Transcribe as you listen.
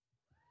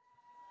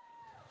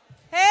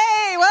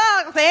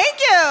thank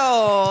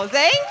you.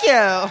 Thank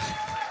you.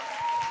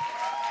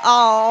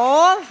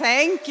 Oh,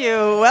 thank you.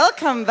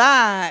 Welcome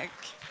back.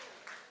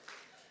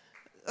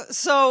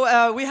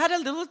 So we had a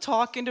little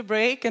talk in the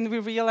break, and we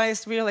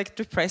realized we were like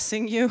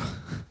depressing you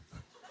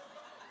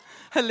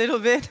a little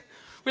bit.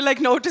 We're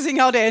like noticing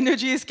how the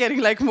energy is getting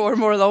like more and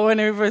more low,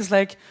 and everybody's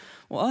like,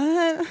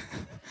 what?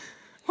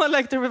 What,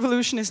 like the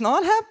revolution is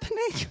not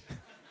happening?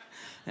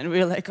 And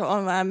we're like,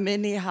 oh, my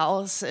mini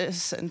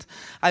houses, and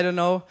I don't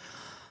know,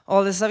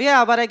 all this stuff.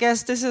 Yeah, but I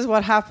guess this is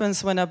what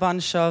happens when a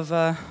bunch of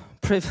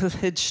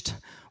privileged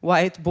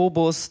white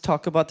bobos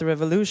talk about the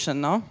revolution,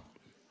 no?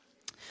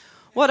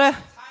 What a...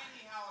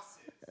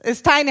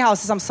 It's tiny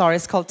houses, I'm sorry,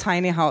 it's called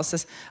tiny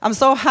houses. I'm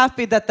so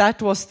happy that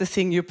that was the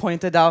thing you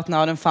pointed out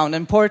now and found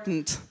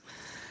important.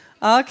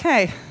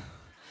 Okay.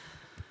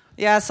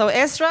 Yeah, so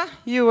Ezra,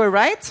 you were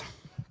right.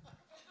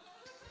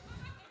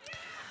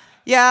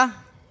 Yeah,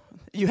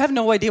 you have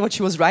no idea what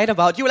she was right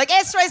about. You were like,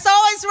 Ezra is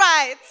always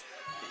right.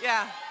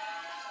 Yeah.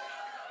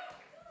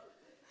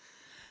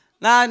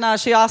 No,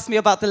 she asked me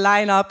about the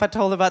lineup. I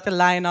told her about the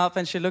lineup,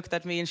 and she looked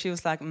at me and she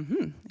was like,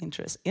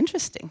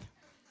 interesting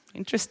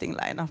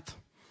lineup.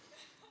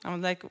 I'm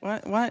like,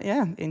 what?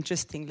 Yeah,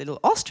 interesting little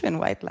Austrian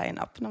white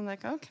lineup. And I'm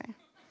like, okay.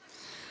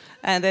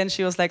 And then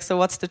she was like, so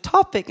what's the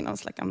topic? And I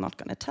was like, I'm not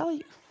going to tell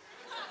you.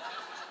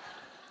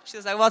 She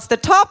was like, what's the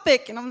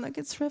topic? And I'm like,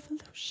 it's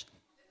revolution.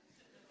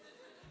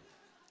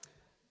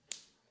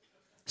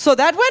 So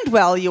that went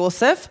well,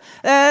 Josef.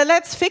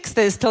 Let's fix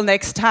this till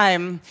next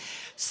time.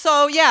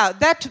 So yeah,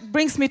 that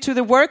brings me to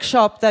the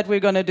workshop that we're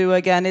going to do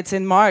again. It's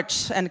in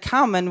March, and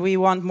come, and we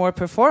want more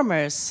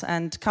performers,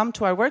 and come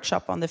to our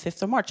workshop on the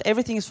 5th of March.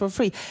 Everything is for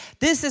free.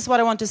 This is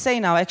what I want to say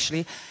now,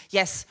 actually.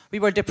 Yes, we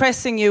were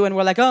depressing you, and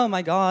we're like, oh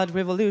my God,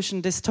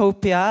 revolution,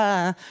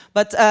 dystopia.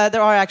 But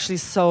there are actually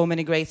so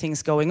many great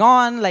things going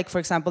on, like, for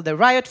example, the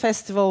Riot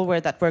Festival,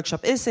 where that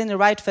workshop is in. The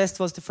Riot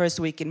Festival is the first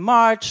week in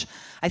March.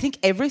 I think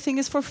everything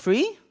is for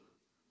free.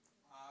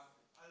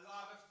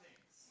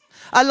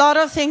 A lot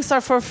of things are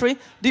for free.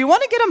 Do you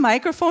want to get a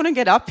microphone and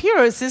get up here,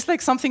 or is this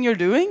like something you're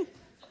doing?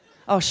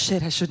 Oh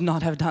shit, I should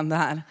not have done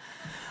that.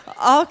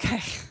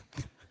 Okay.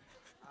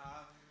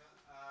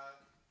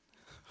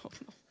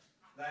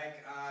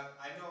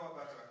 I know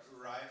about the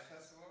Riot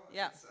Festival.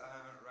 Yeah. It's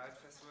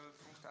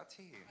riotfestival.at.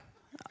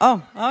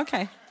 Oh,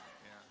 okay. Yeah.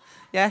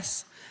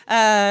 Yes.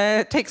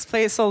 It takes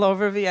place all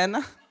over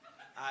Vienna.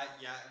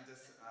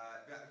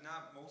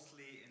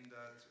 Mostly in the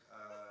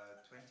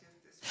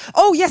 20th district.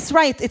 Oh, yes,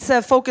 right. It's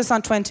a focus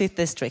on 20th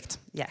district.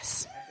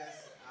 Yes. And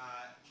there's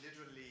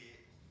literally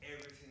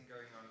everything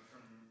going on,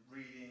 from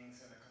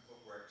readings and a couple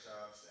of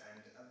workshops,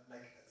 and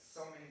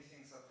so many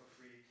things are for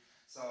free.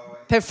 So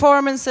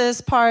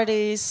Performances,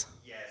 parties.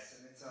 yes,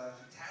 and it's a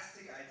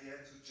fantastic idea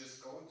to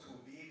just go to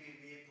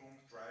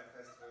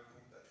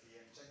www.riotfestival.at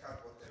and check out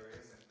what there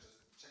is, and just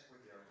check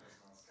with your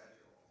personal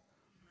schedule.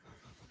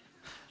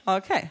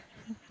 Okay.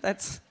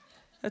 That's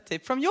a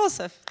tip from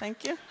Josef.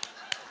 Thank you.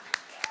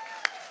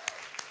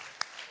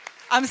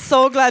 I'm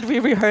so glad we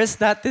rehearsed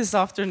that this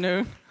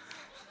afternoon.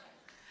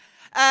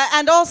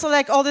 And also,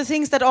 like, all the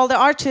things that all the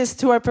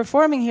artists who are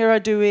performing here are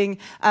doing.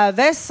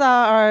 Vesa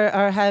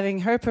are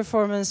having her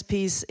performance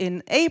piece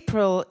in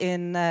April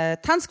in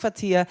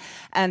Tanzquartier.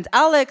 And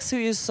Alex, who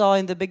you saw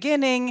in the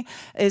beginning,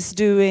 is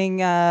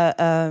doing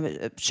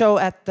a show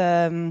at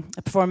the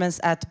performance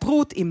at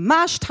Brut im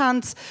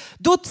Marschtanz.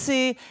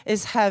 Dutzi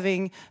is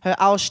having her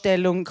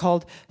Ausstellung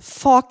called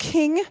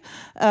Fucking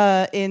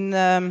in...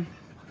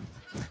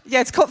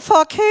 yeah, it's called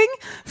Fucking.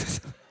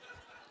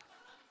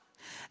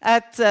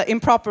 At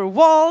Improper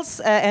Walls,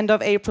 end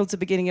of April to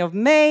beginning of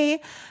May.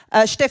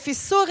 Steffi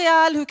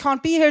Surreal, who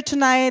can't be here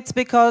tonight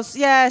because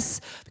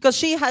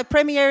she had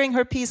premiering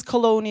her piece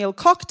Colonial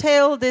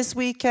Cocktail this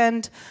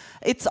weekend.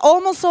 It's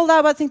almost sold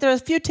out, but I think there are a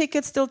few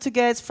tickets still to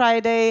get. It's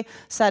Friday,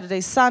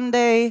 Saturday,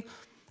 Sunday.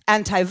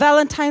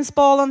 Anti-Valentine's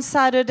Ball on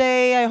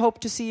Saturday. I hope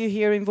to see you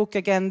here in Vuk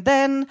again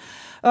then.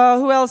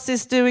 Who else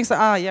is doing so?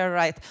 Ah, yeah,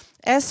 right.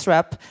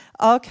 SRAP.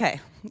 Okay,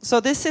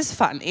 so this is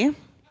funny.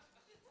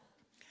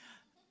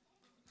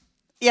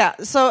 Yeah,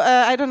 so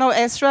I don't know,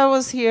 Ezra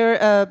was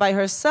here by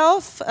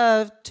herself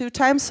 2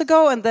 times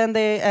ago, and then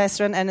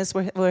Ezra and Ennis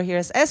were here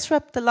as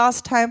SRAP the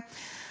last time.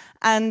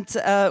 And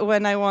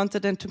when I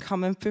wanted them to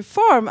come and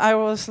perform, I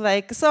was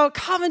like, so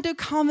come and do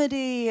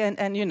comedy,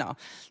 and you know,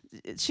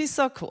 she's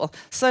so cool.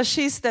 So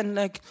she's then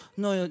like,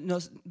 no,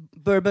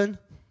 Bourbon,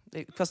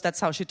 because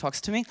that's how she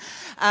talks to me.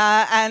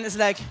 And it's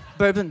like,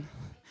 Bourbon,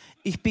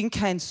 ich bin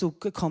kein so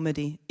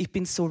Comedy, ich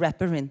bin so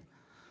Rapperin.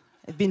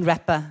 I've been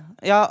rapper.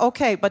 Yeah,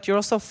 okay, but you're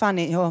also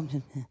funny. Oh.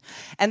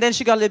 And then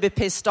she got a little bit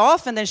pissed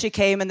off, and then she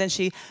came and then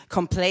she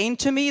complained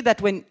to me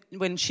that when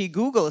she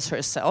Googles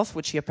herself,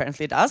 which she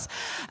apparently does,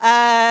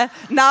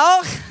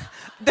 now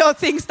the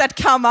things that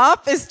come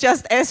up is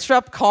just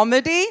S-rap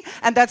comedy,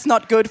 and that's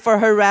not good for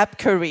her rap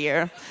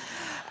career.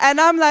 And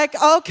I'm like,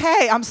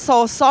 okay, I'm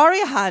so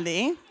sorry,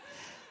 honey.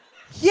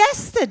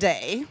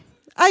 Yesterday,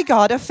 I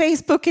got a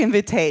Facebook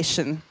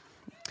invitation.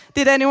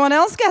 Did anyone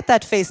else get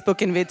that Facebook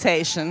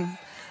invitation?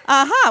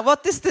 Aha,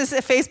 what does this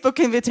Facebook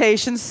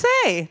invitation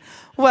say?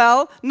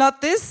 Well,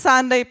 not this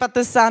Sunday, but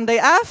the Sunday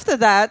after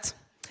that.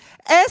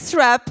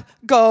 SRAP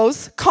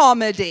goes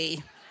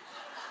comedy.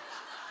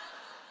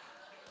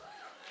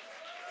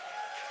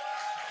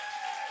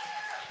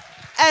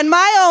 And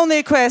my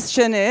only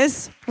question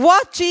is,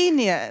 what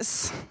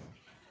genius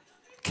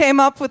came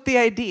up with the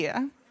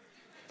idea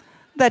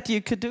that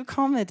you could do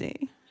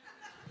comedy?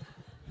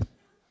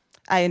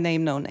 I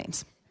name no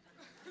names.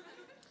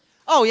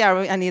 Oh, yeah,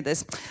 I need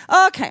this.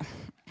 Okay.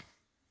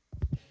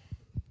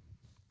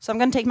 So I'm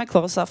going to take my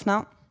clothes off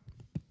now.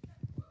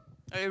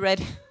 Are you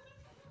ready?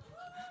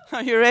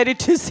 Are you ready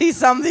to see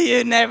something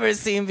you've never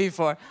seen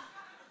before?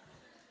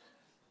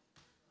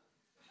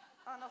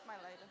 Oh, not my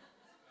lighter.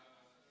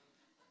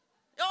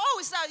 Oh,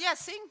 is that? Yeah,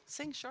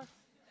 sing, sure.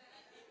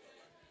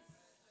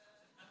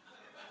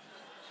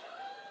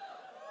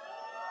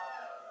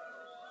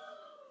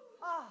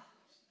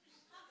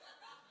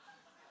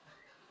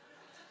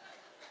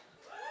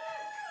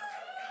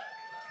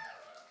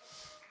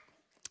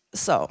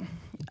 So,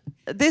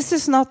 this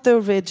is not the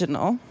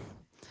original,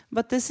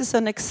 but this is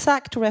an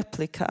exact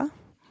replica,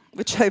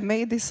 which I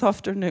made this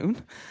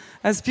afternoon,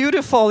 as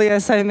beautifully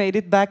as I made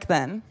it back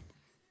then.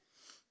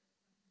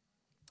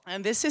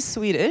 And this is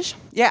Swedish.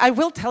 Yeah, I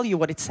will tell you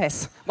what it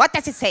says. What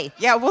does it say?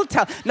 Yeah, I will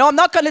tell. No, I'm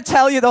not going to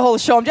tell you the whole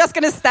show. I'm just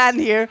going to stand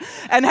here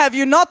and have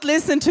you not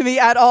listen to me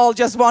at all,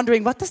 just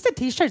wondering, what does the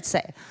t-shirt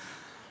say?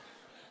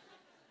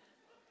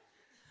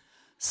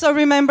 So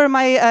remember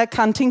my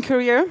canting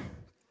career?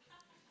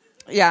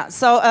 Yeah,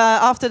 so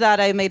after that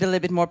I made it a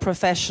little bit more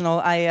professional.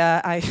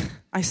 I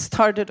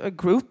started a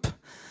group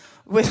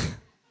with...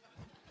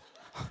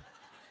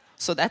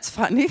 So that's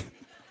funny.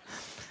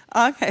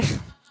 Okay.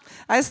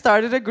 I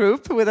started a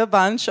group with a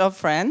bunch of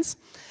friends.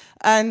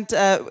 And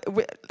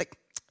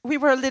we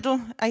were a little...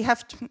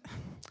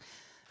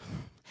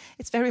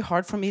 It's very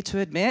hard for me to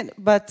admit,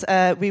 but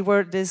we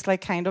were this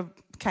like kind of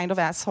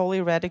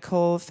assholey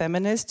radical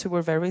feminists who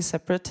were very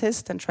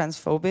separatist and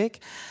transphobic.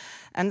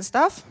 And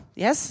stuff.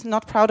 Yes,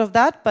 not proud of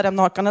that, but I'm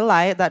not gonna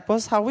lie, that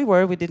was how we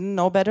were. We didn't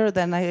know better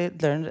than I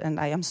learned,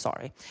 and I am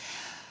sorry.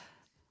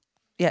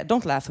 Yeah,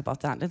 don't laugh about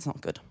that, it's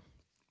not good.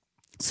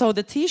 So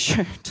the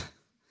t-shirt,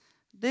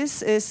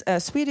 this is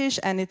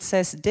Swedish, and it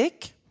says,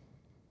 Dick,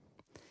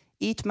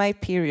 eat my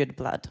period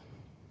blood.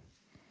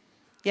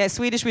 Yeah,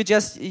 Swedish, we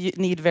just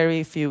need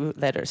very few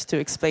letters to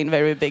explain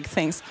very big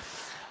things.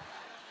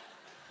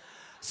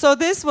 So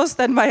this was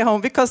then my home,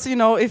 because, you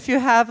know, if you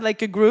have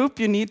like a group,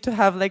 you need to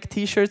have like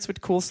t-shirts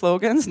with cool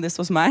slogans, and this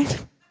was mine.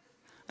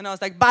 And I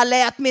was like,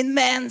 ballet min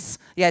mens.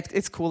 Yeah,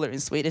 it's cooler in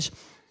Swedish.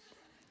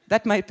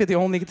 That might be the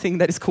only thing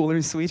that is cooler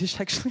in Swedish,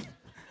 actually.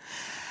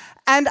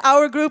 And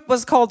our group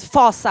was called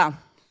FASA,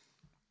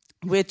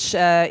 which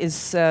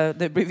is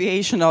the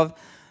abbreviation of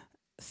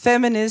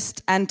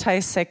Feminist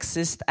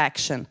Anti-Sexist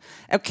Action.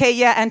 Okay,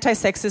 yeah,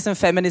 anti-sexist and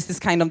feminist is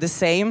kind of the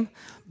same.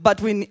 But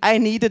I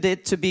needed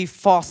it to be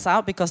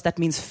FASA, because that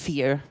means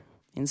fear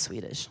in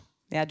Swedish.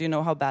 Yeah, do you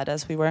know how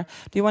badass we were?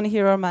 Do you want to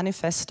hear our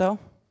manifesto?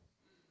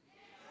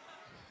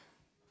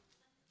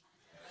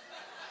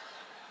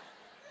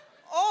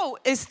 Oh,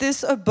 is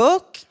this a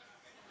book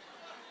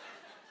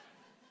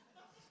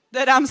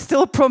that I'm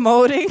still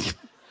promoting?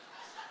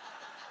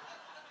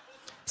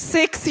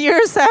 6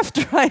 years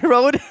after I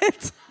wrote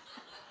it.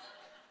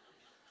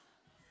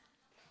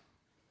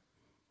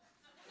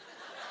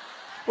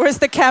 Where's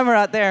the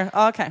camera? There.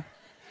 Okay.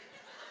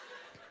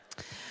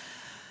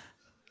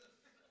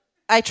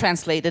 I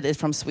translated it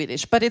from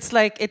Swedish, but it's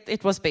like,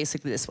 it was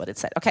basically this what it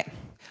said. Okay.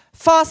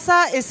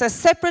 FASA is a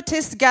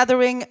separatist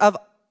gathering of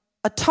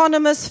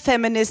autonomous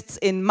feminists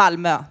in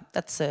Malmö.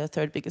 That's the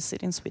third biggest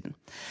city in Sweden.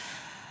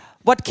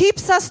 What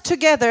keeps us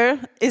together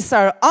is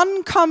our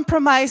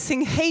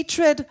uncompromising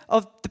hatred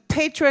of the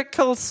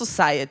patriarchal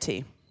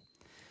society.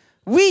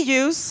 We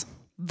use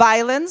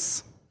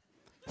violence,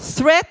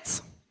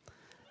 threat,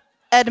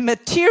 and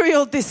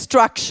material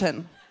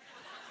destruction.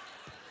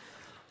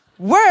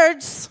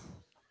 Words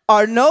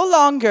are no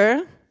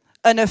longer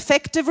an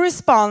effective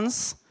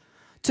response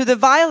to the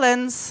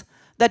violence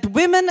that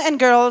women and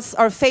girls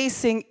are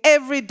facing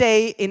every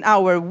day in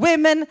our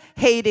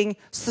women-hating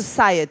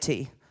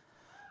society.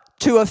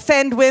 To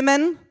offend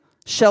women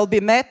shall be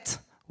met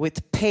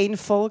with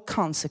painful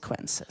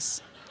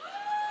consequences.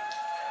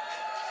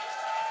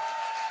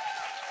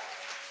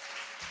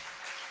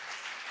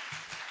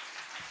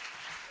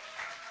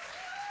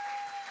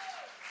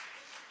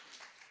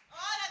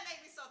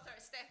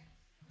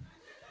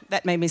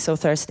 That made me so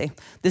thirsty.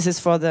 This is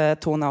for the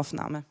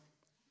tonaufnahme.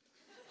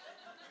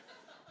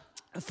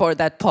 For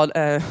that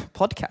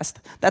podcast,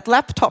 that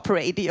laptop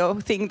radio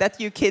thing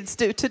that you kids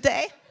do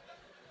today.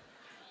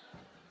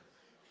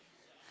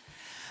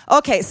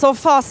 Okay, so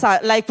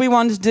FASA, like we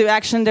want to do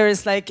action, there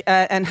is like,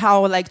 and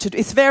how like to,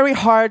 it's very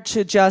hard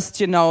to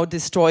just, you know,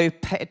 destroy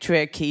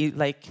patriarchy,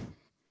 like,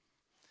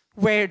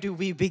 where do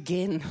we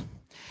begin?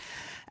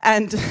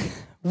 And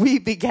we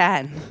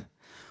began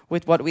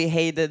with what we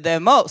hated the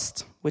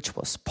most, which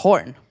was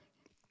porn.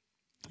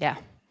 Yeah.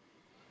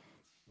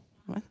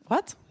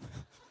 What?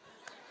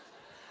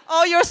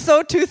 Oh, you're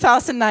so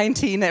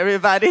 2019,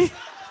 everybody.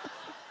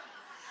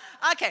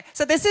 Okay,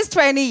 so this is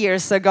 20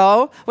 years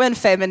ago when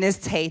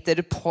feminists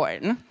hated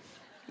porn,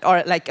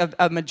 or like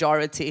a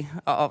majority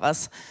of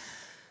us.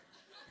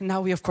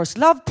 Now we, of course,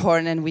 love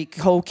porn and we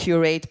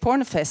co-curate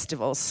porn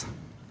festivals.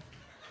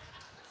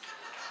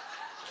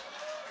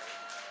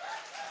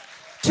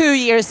 2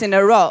 years in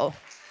a row.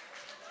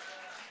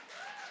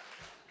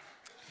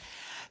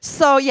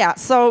 So yeah,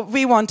 so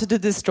we wanted to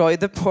destroy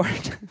the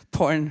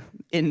porn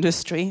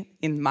industry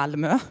in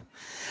Malmö.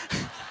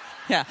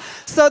 Yeah,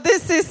 so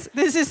this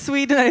is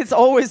Sweden, and it's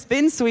always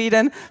been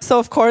Sweden. So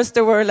of course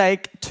there were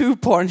like 2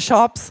 porn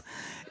shops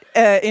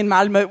in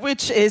Malmö,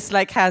 which is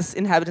like has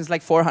inhabitants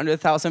like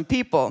 400,000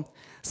 people.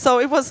 So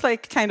it was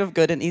like kind of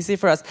good and easy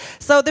for us.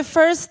 So the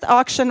first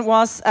auction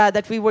was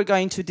that we were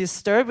going to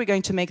disturb. We're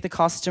going to make the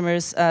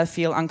customers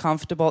feel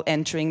uncomfortable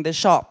entering the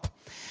shop.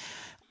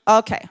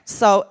 Okay,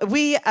 so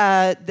we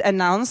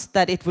announced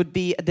that it would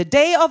be the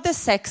Day of the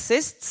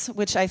Sexists,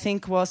 which I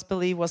think was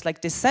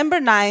like December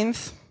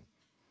 9th.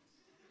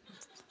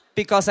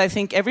 Because I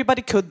think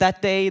everybody could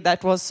that day.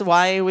 That was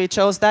why we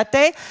chose that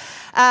day.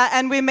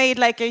 And we made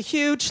like a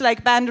huge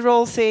like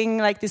banderole thing,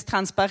 like this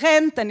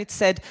transparent, and it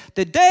said,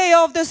 the Day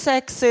of the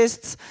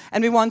Sexists.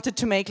 And we wanted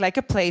to make like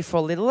a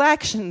playful little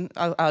action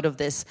out of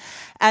this.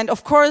 And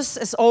of course,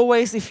 as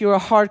always, if you're a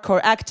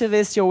hardcore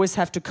activist, you always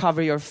have to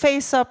cover your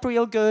face up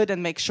real good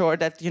and make sure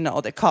that, you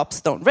know, the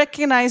cops don't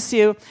recognize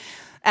you.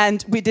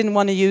 And we didn't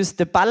want to use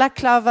the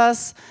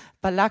balaclavas.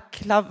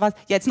 Balaklava.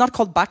 Yeah, it's not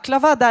called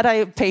baklava, that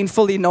I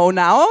painfully know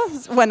now,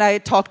 when I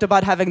talked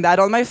about having that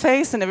on my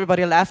face and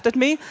everybody laughed at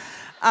me.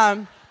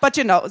 But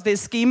you know, the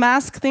ski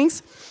mask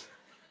things.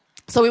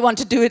 So we want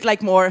to do it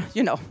like more,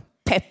 you know,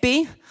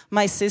 peppy.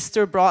 My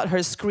sister brought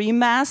her scream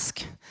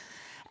mask.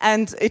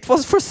 And it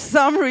was for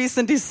some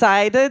reason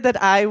decided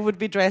that I would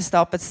be dressed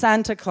up as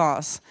Santa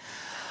Claus.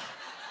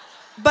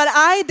 But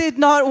I did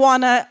not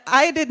want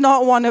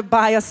to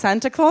buy a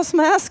Santa Claus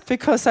mask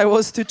because I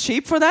was too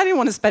cheap for that. I didn't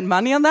want to spend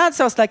money on that.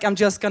 So I was like, I'm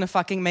just going to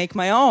fucking make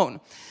my own.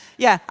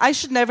 Yeah, I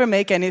should never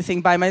make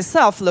anything by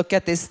myself. Look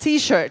at this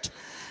t-shirt.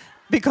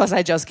 Because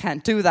I just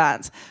can't do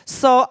that.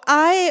 So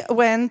I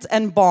went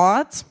and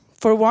bought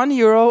for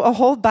 €1 a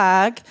whole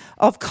bag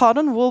of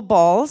cotton wool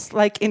balls,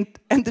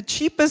 and the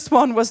cheapest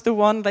one was the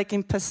one like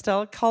in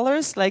pastel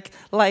colors, like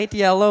light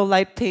yellow,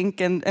 light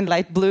pink, and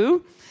light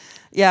blue.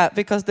 Yeah,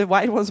 because the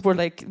white ones were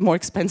like more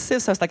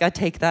expensive. So I was like, I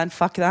take that,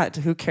 fuck that.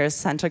 Who cares,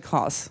 Santa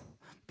Claus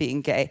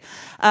being gay?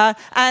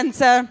 And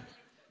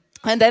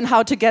then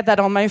how to get that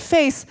on my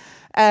face?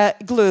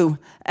 Glue.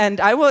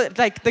 And I would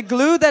like the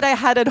glue that I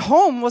had at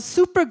home was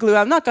super glue.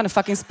 I'm not going to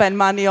fucking spend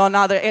money on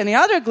any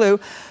other glue.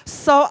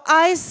 So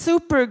I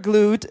super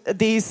glued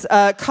these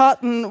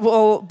cotton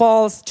wool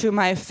balls to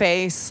my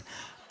face.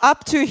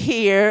 Up to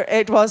here,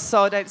 it was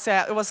so that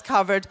it was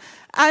covered.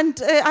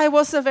 And I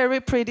was a very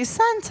pretty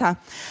Santa.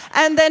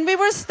 And then we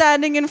were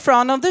standing in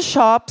front of the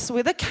shops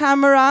with a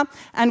camera,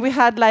 and we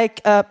had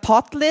like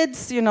pot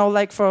lids, you know,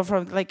 like for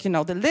like, you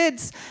know, the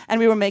lids, and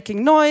we were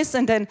making noise.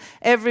 And then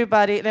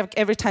everybody, like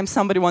every time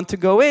somebody wanted to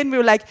go in, we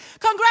were like,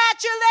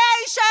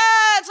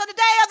 congratulations on the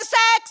Day of the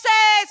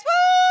Sexists,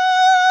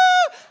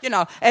 woo! You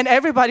know, and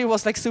everybody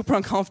was like super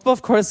uncomfortable,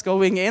 of course,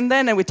 going in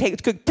then, and we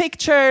took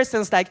pictures, and it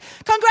was like,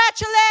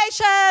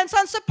 congratulations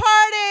on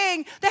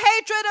supporting the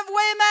hatred of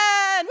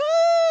women, woo!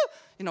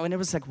 You know, and it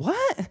was like,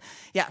 what?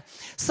 Yeah.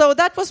 So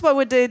that was what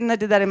we did, and I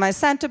did that in my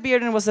Santa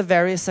beard, and it was a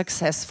very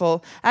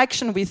successful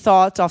action. We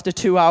thought after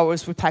 2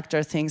 hours, we packed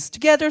our things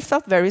together,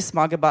 felt very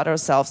smug about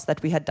ourselves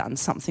that we had done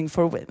something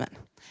for women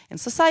in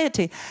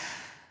society.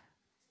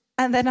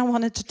 And then I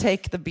wanted to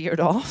take the beard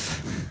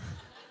off.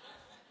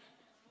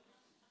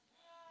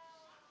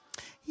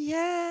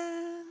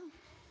 Yeah.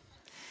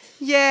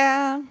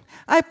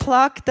 I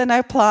plucked and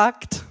I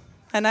plucked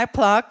and I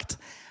plucked.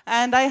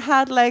 And I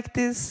had like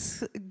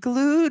this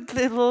glued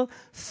little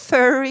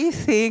furry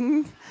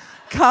thing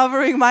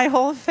covering my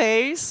whole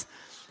face.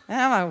 And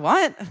I'm like,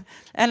 what?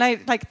 And I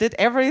like did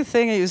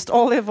everything. I used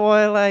olive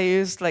oil. I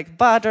used like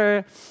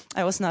butter.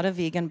 I was not a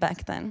vegan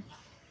back then.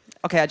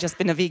 Okay, I'd just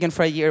been a vegan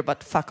for a year,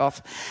 but fuck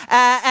off.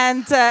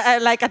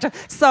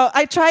 So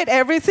I tried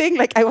everything.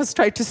 Like I was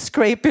trying to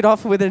scrape it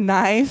off with a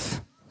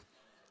knife.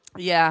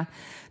 Yeah.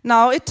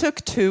 No, it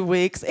took 2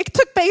 weeks. It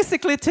took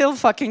basically till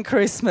fucking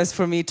Christmas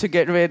for me to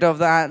get rid of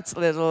that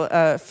little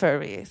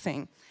furry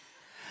thing.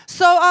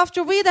 So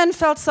after we then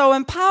felt so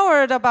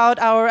empowered about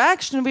our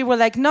action, we were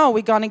like, no,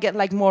 we're gonna get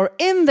like more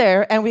in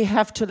there, and we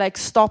have to like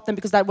stop them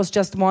because that was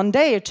just 1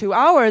 day or 2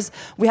 hours.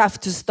 We have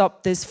to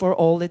stop this for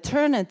all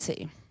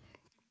eternity.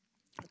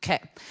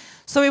 Okay.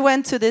 So we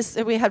went to this,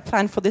 we had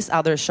planned for this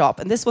other shop,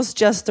 and this was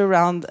just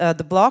around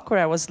the block where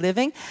I was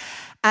living.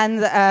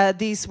 And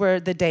these were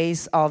the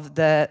days of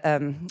the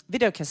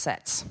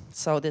videocassettes.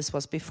 So this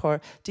was before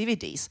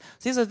DVDs.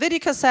 So these were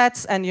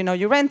videocassettes, and you know,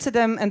 you rented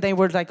them, and they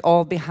were like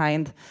all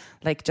behind,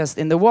 like just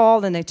in the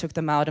wall, and they took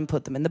them out and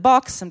put them in the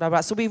box, and blah, blah.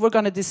 So we were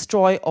going to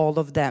destroy all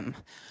of them.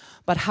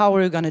 But how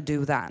were we going to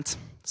do that?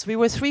 So we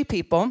were 3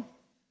 people.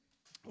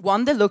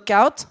 1, the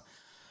lookout.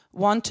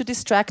 1, to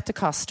distract the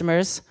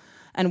customers.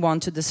 and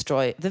want to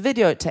destroy the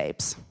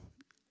videotapes.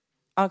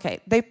 Okay,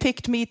 they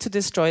picked me to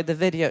destroy the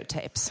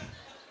videotapes.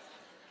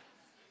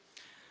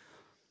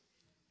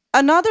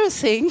 Another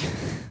thing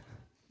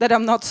that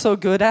I'm not so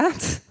good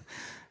at,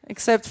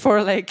 except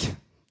for like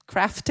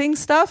crafting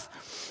stuff,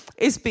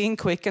 is being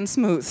quick and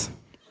smooth.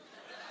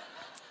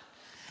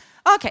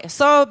 Okay,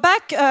 so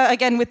back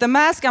again with the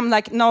mask, I'm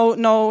like,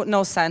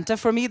 no Santa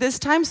for me this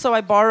time, so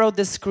I borrowed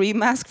the Scream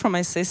mask from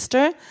my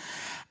sister.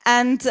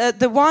 And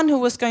the one who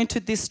was going to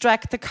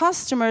distract the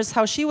customers,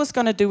 how she was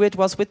going to do it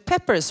was with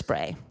pepper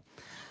spray.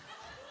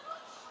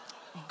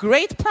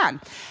 Great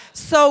plan.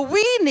 So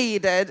we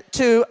needed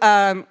to,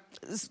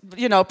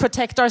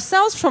 protect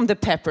ourselves from the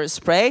pepper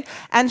spray.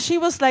 And she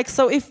was like,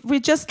 so if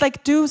we just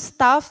like do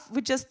stuff,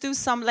 we just do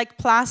some like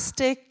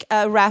plastic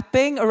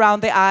wrapping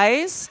around the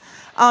eyes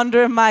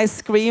under my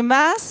Scream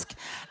mask,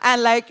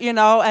 and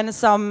and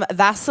some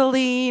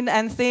Vaseline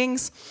and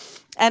things,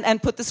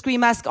 and put the Scream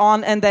mask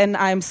on, and then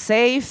I'm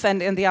safe,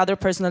 and the other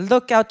person will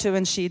look out too,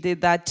 and she did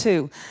that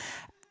too.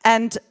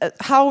 And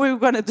how we were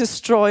going to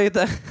destroy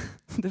the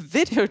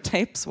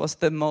videotapes was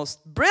the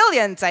most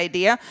brilliant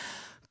idea: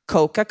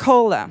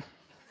 Coca-Cola.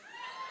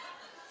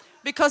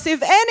 Because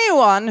if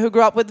anyone who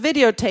grew up with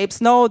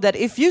videotapes know that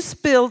if you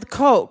spilled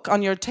Coke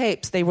on your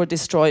tapes, they were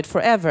destroyed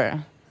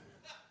forever.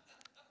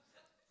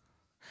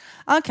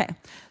 Okay,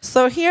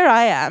 so here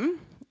I am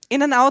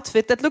in an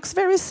outfit that looks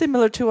very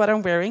similar to what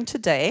I'm wearing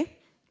today.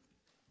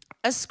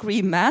 A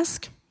Scream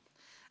mask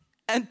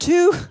and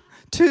two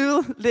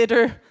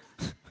 2-liter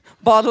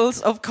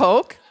bottles of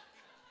Coke.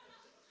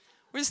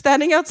 We're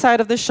standing outside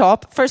of the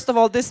shop. First of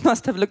all, this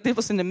must have looked, it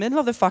was in the middle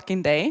of the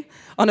fucking day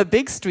on a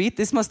big street.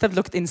 This must have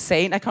looked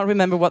insane. I can't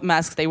remember what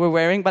mask they were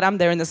wearing, but I'm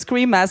there in a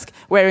Scream mask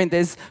wearing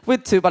this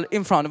with two bottles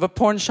in front of a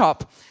porn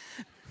shop,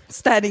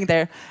 standing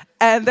there.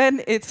 And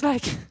then it's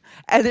like,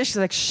 and then she's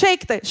like,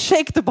 shake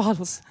the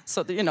bottles.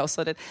 So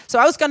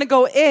I was gonna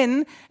go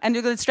in and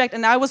you're gonna distract,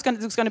 and I was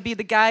gonna be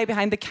the guy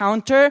behind the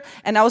counter,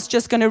 and I was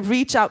just gonna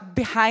reach out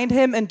behind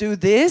him and do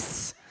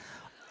this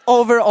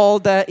over all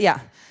the, yeah.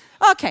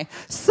 Okay,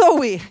 so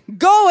we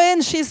go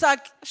in. She's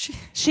like,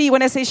 she,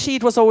 when I say she,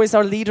 it was always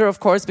our leader, of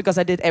course, because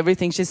I did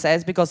everything she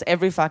says, because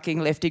every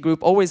fucking lefty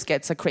group always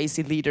gets a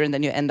crazy leader and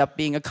then you end up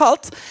being a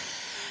cult.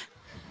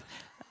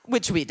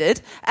 Which we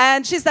did.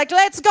 And she's like,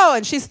 let's go.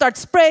 And she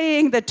starts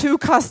spraying the two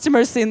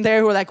customers in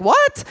there who are like,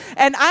 what?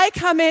 And I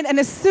come in, and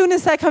as soon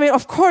as I come in,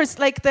 of course,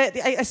 like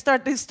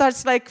it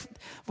starts like,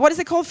 what is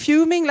it called?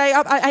 Fuming? Like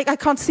I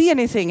can't see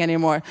anything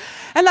anymore.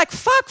 And like,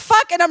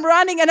 fuck. And I'm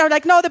running, and I'm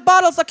like, no, the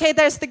bottles, okay,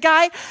 there's the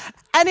guy.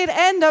 And it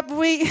ended up,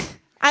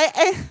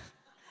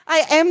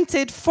 I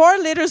emptied 4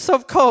 liters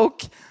of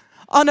Coke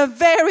on a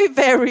very,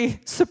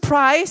 very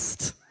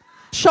surprised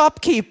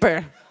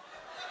shopkeeper.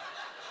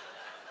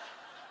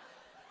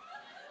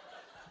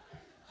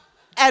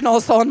 And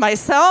also on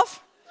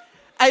myself.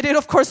 I did,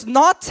 of course,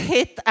 not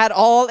hit at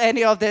all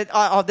any of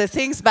the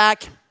things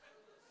back.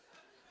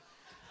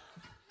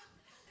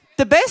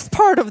 The best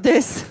part of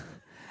this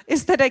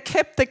is that I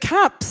kept the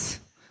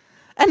caps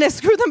and I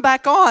screwed them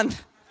back on.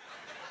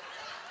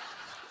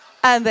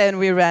 And then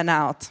we ran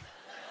out.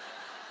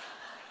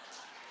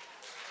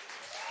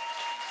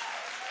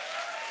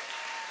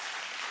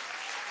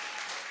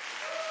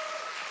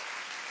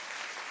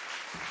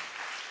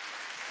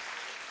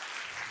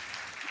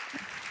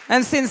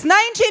 And since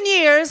 19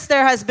 years,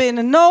 there has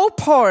been no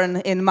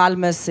porn in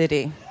Malmö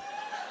City.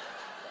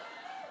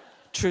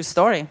 True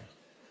story.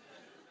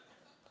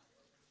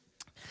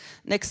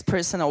 Next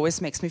person always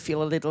makes me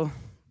feel a little,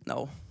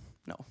 no,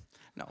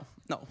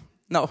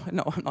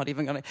 I'm not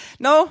even gonna,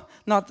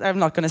 I'm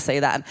not gonna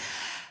say that.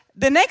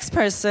 The next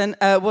person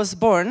was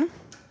born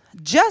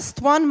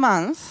just 1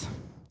 month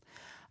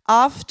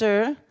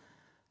after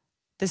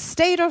the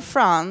state of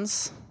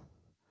France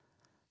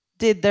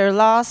did their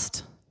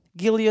last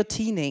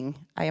guillotining.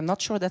 I am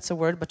not sure that's a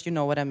word, but you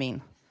know what I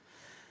mean.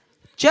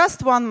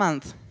 Just 1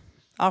 month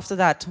after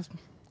that,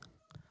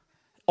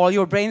 all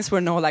your brains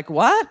were like,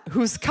 what?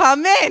 Who's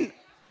coming?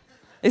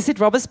 Is it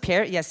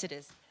Robespierre? Yes, it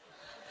is.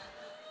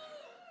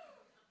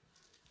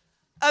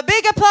 A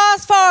big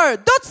applause for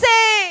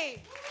Dutzy!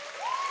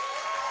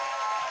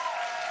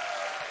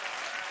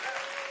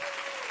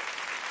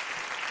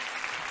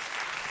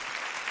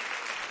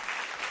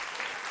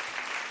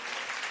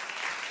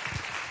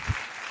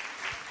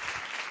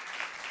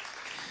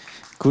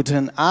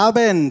 Guten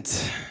Abend.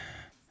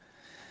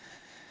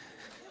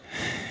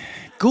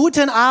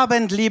 Guten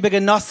Abend, liebe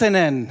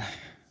Genossinnen.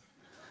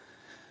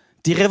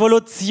 Die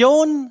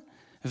Revolution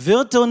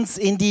wird uns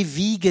in die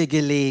Wiege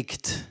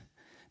gelegt,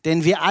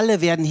 denn wir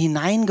alle werden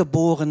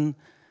hineingeboren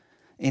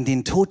in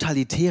den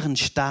totalitären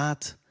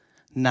Staat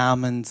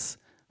namens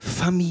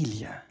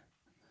Familie.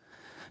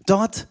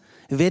 Dort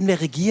werden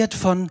wir regiert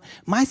von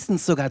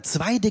meistens sogar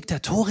 2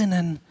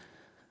 Diktatorinnen,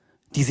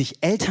 die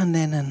sich Eltern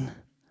nennen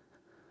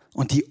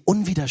und die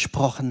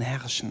unwidersprochen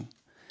herrschen.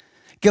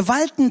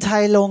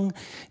 Gewaltenteilung,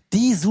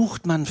 die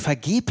sucht man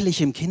vergeblich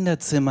im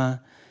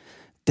Kinderzimmer,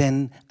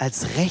 denn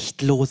als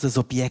rechtlose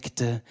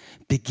Subjekte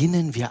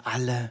beginnen wir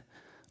alle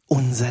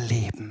unser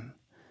Leben.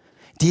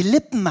 Die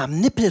Lippen am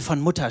Nippel von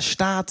Mutter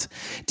Staat,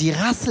 die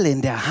Rassel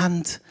in der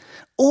Hand,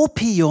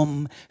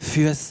 Opium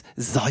fürs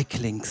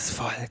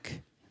Säuglingsvolk.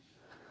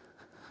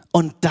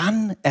 Und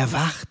dann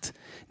erwacht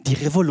die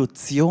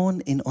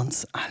Revolution in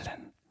uns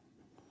allen.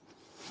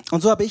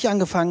 Und so habe ich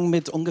angefangen,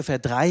 mit ungefähr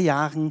 3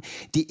 Jahren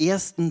die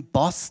ersten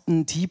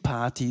Boston Tea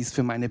Partys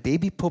für meine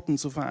Babypuppen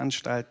zu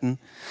veranstalten.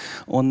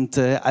 Und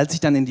als ich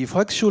dann in die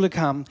Volksschule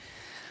kam,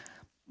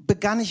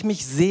 begann ich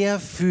mich sehr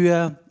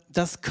für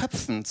das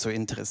Köpfen zu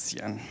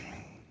interessieren.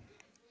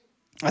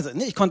 Also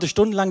ich konnte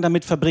stundenlang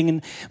damit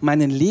verbringen,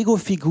 meinen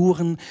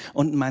Lego-Figuren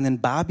und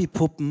meinen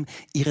Barbie-Puppen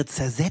ihre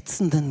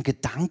zersetzenden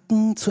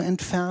Gedanken zu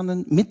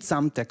entfernen,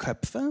 mitsamt der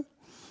Köpfe.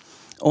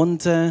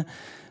 Und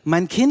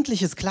mein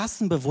kindliches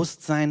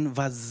Klassenbewusstsein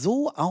war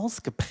so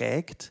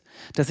ausgeprägt,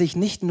 dass ich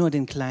nicht nur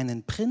den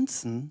kleinen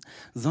Prinzen,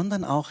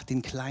 sondern auch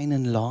den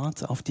kleinen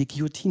Lord auf die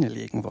Guillotine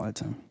legen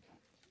wollte.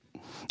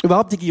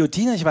 Überhaupt die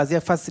Guillotine, ich war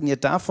sehr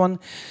fasziniert davon.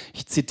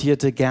 Ich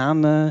zitierte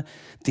gerne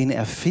den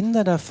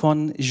Erfinder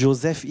davon,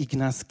 Joseph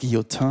Ignace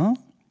Guillotin,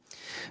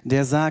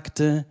 der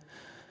sagte,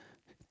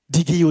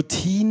 die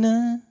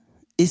Guillotine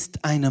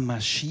ist eine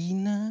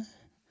Maschine,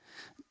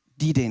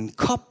 die den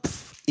Kopf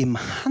im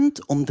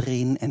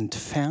Handumdrehen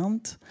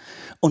entfernt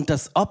und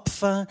das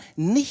Opfer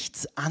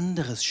nichts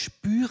anderes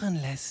spüren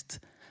lässt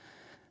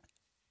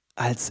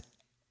als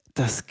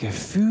das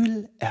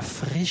Gefühl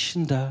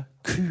erfrischender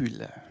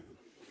Kühle.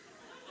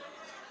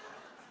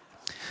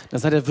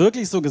 Das hat er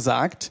wirklich so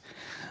gesagt.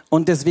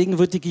 Und deswegen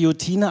wird die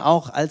Guillotine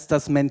auch als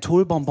das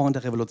Mentholbonbon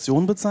der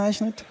Revolution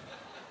bezeichnet.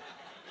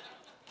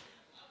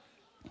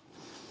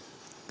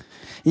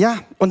 Ja,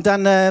 und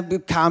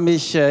dann kam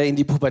ich in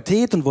die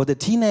Pubertät und wurde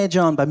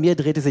Teenager und bei mir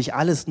drehte sich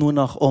alles nur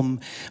noch um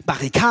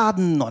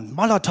Barrikaden und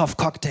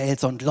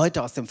Molotow-Cocktails und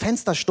Leute aus dem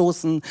Fenster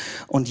stoßen.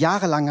 Und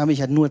jahrelang habe ich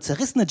halt nur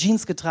zerrissene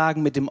Jeans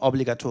getragen mit dem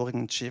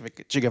obligatorischen Che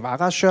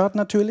Guevara-Shirt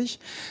natürlich.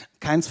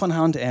 Keins von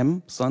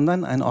H&M,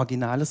 sondern ein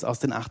originales aus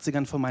den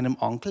 80ern von meinem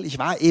Onkel. Ich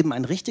war eben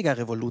ein richtiger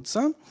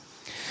Revoluzer.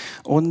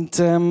 Und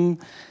dann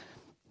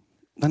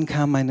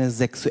kam meine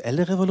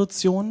sexuelle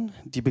Revolution,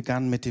 die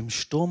begann mit dem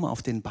Sturm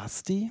auf den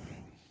Basti.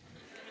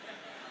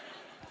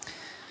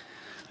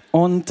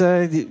 Und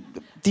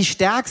die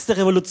stärkste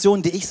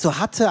Revolution, die ich so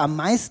hatte, am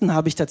meisten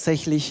habe ich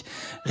tatsächlich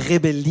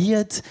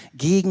rebelliert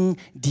gegen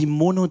die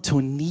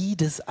Monotonie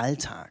des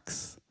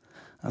Alltags.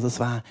 Also es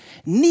war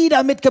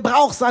nieder mit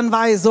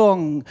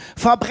Gebrauchsanweisungen,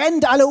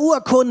 verbrennt alle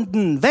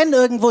Urkunden, wenn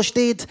irgendwo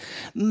steht,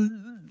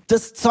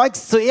 das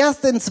Zeugs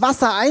zuerst ins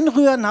Wasser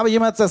einrühren, habe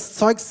jemand das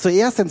Zeugs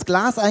zuerst ins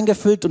Glas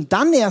eingefüllt und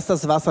dann erst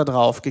das Wasser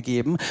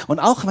draufgegeben. Und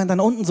auch wenn dann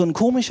unten so ein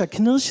komischer,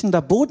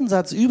 knirschender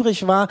Bodensatz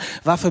übrig war,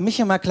 war für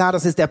mich immer klar,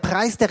 das ist der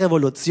Preis der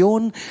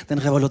Revolution, denn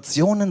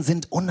Revolutionen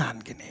sind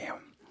unangenehm.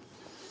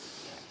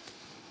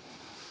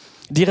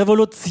 Die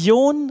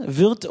Revolution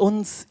wird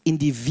uns in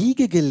die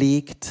Wiege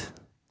gelegt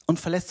und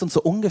verlässt uns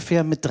so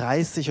ungefähr mit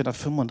 30 oder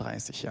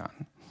 35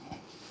 Jahren.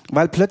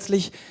 Weil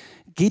plötzlich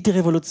geht die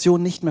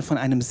Revolution nicht mehr von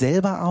einem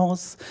selber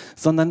aus,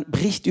 sondern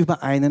bricht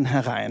über einen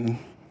herein.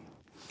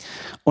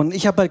 Und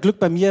ich habe halt Glück,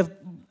 bei mir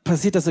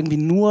passiert das irgendwie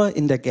nur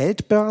in der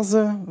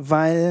Geldbörse,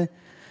 weil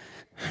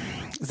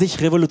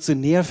sich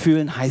revolutionär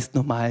fühlen heißt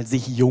nun mal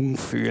sich jung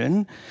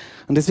fühlen.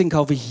 Und deswegen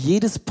kaufe ich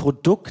jedes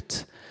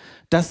Produkt,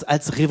 das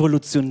als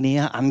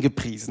revolutionär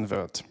angepriesen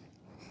wird.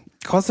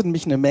 Kostet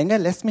mich eine Menge,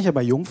 lässt mich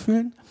aber jung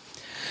fühlen.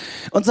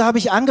 Und so habe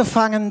ich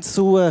angefangen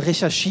zu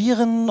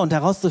recherchieren und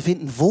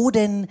herauszufinden, wo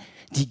denn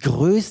die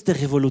größte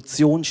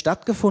Revolution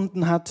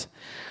stattgefunden hat.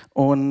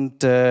 Und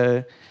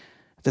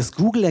das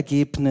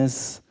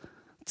Google-Ergebnis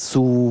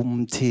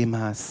zum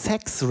Thema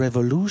Sex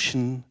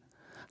Revolution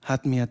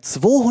hat mir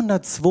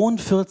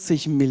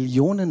 242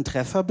 Millionen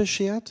Treffer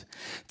beschert.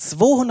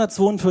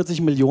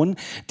 242 Millionen.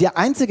 Die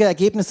einzige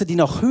Ergebnisse, die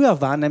noch höher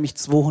waren, nämlich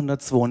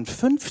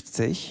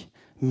 252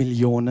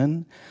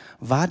 Millionen,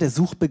 war der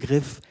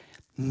Suchbegriff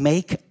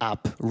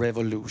Make-up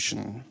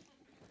Revolution.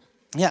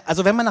 Ja,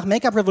 also wenn man nach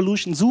Make-up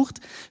Revolution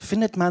sucht,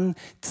 findet man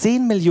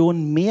 10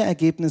 Millionen mehr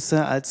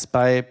Ergebnisse als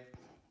bei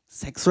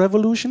Sex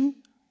Revolution.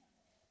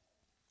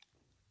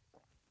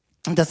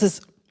 Und das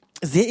ist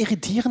sehr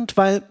irritierend,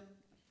 weil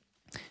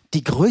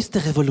die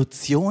größte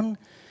Revolution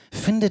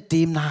findet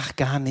demnach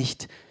gar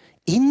nicht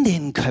in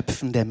den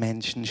Köpfen der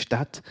Menschen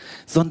statt,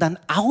 sondern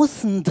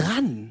außen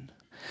dran.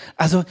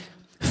 Also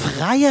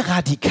freie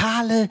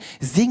Radikale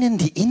singen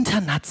die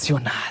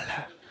Internationale.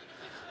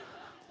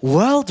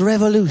 World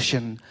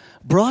Revolution,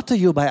 brought to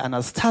you by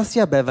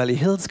Anastasia Beverly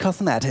Hills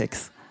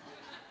Cosmetics.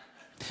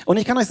 Und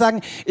ich kann euch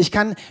sagen, ich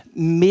kann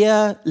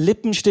mehr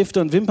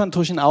Lippenstifte und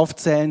Wimperntuschen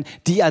aufzählen,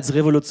 die als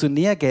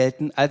revolutionär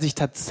gelten, als ich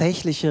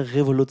tatsächliche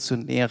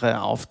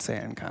Revolutionäre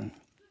aufzählen kann.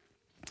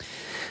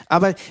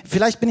 Aber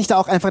vielleicht bin ich da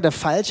auch einfach der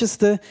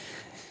Falscheste.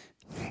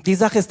 Die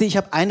Sache ist die, ich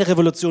habe eine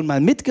Revolution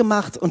mal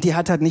mitgemacht und die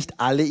hat halt nicht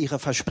alle ihre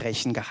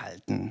Versprechen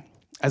gehalten.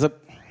 Also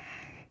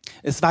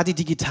es war die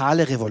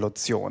digitale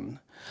Revolution,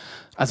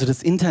 also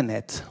das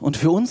Internet. Und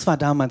für uns war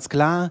damals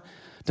klar,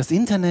 das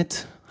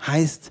Internet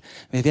heißt,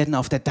 wir werden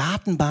auf der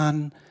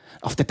Datenbahn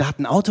auf der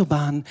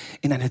Datenautobahn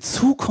in eine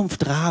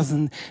Zukunft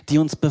rasen, die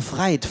uns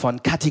befreit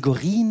von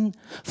Kategorien,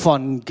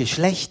 von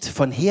Geschlecht,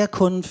 von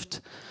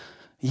Herkunft.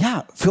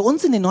 Ja, für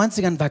uns in den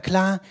 90ern war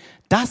klar,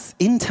 das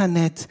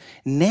Internet,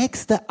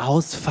 nächste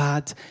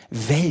Ausfahrt,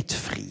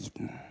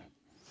 Weltfrieden.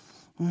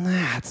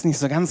 Hat's nicht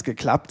so ganz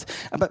geklappt,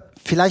 aber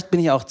vielleicht bin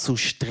ich auch zu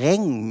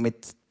streng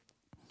mit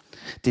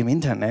dem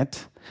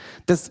Internet.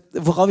 Das,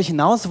 worauf ich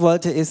hinaus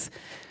wollte, ist,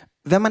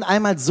 wenn man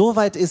einmal so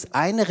weit ist,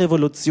 eine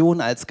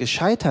Revolution als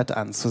gescheitert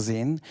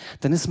anzusehen,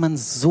 dann ist man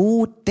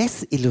so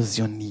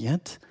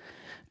desillusioniert,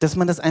 dass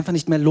man das einfach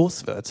nicht mehr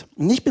los wird.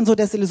 Und ich bin so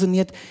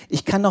desillusioniert,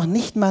 ich kann noch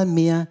nicht mal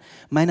mehr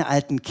meine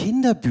alten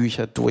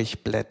Kinderbücher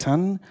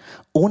durchblättern,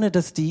 ohne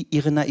dass die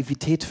ihre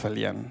Naivität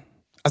verlieren.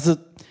 Also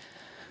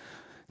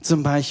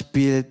zum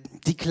Beispiel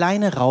die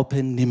kleine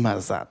Raupe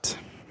Nimmersatt.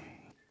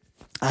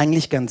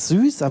 Eigentlich ganz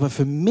süß, aber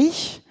für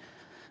mich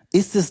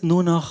ist es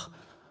nur noch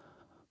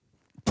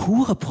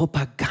pure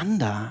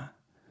Propaganda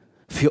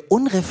für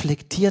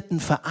unreflektierten,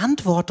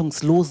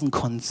 verantwortungslosen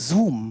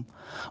Konsum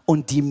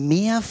und die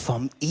Mehr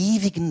vom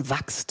ewigen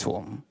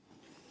Wachstum.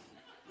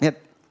 Ja,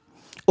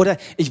 oder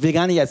ich will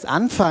gar nicht erst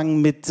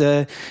anfangen mit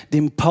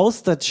dem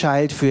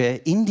Posterchild für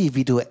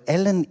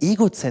individuellen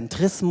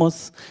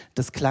Egozentrismus,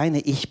 das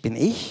kleine Ich bin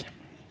ich.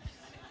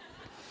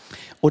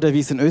 Oder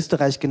wie es in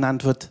Österreich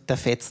genannt wird, der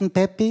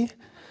Fetzenpeppi.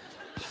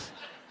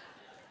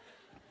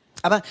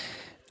 Aber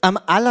am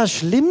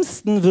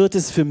allerschlimmsten wird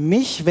es für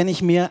mich, wenn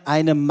ich mir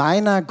eine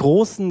meiner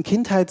großen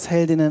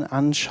Kindheitsheldinnen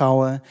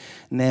anschaue,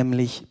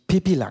 nämlich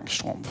Pippi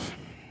Langstrumpf.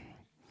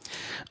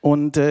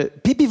 Und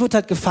Pippi wird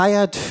halt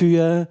gefeiert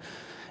für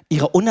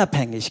ihre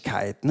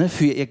Unabhängigkeit, ne,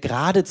 für ihr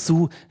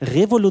geradezu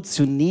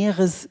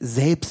revolutionäres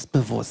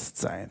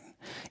Selbstbewusstsein.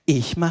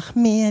 Ich mach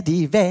mir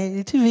die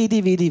Welt,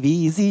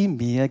 wie sie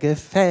mir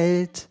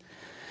gefällt.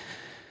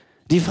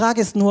 Die Frage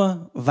ist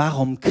nur,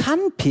 warum kann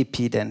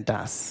Pippi denn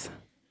das?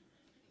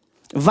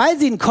 Weil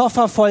sie einen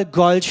Koffer voll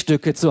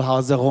Goldstücke zu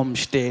Hause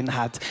rumstehen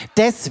hat.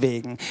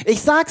 Deswegen.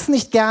 Ich sag's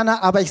nicht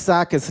gerne, aber ich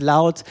sag es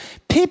laut.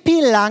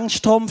 Pippi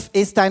Langstrumpf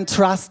ist ein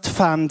Trust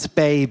Fund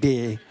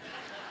Baby.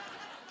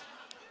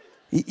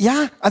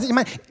 Ja, also ich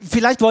meine,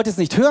 vielleicht wollt ihr es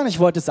nicht hören, ich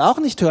wollte es auch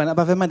nicht hören,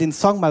 aber wenn man den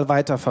Song mal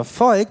weiter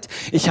verfolgt,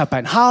 ich habe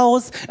ein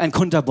Haus, ein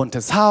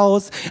kunterbuntes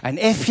Haus, ein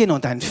Äffchen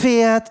und ein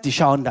Pferd, die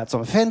schauen da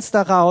zum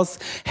Fenster raus,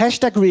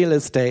 Hashtag Real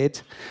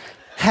Estate,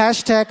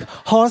 Hashtag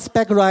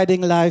Horseback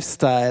Riding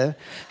Lifestyle,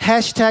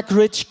 Hashtag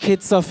Rich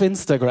Kids auf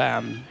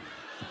Instagram.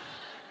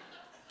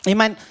 Ich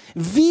meine,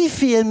 wie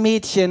viele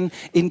Mädchen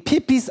in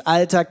Pippis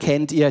Alter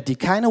kennt ihr, die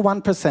keine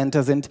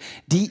One-Percenter sind,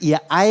 die ihr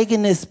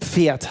eigenes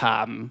Pferd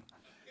haben?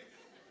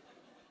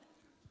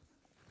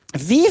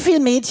 Wie viele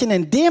Mädchen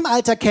in dem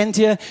Alter kennt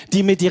ihr,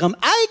 die mit ihrem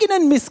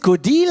eigenen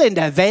Miskodil in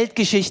der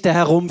Weltgeschichte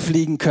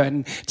herumfliegen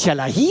können?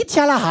 Tjalahi,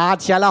 tjalaha,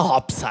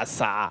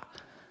 tjalahopsasa.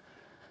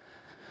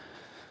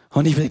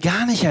 Und ich will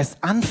gar nicht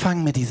erst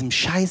anfangen mit diesem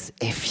scheiß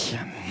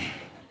Äffchen.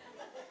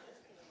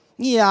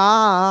 Ja,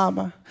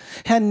 aber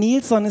Herr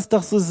Nilsson ist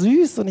doch so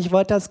süß und ich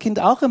wollte als Kind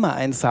auch immer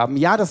eins haben.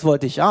 Ja, das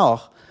wollte ich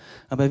auch.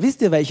 Aber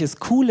wisst ihr, welches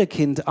coole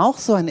Kind auch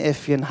so ein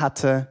Äffchen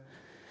hatte?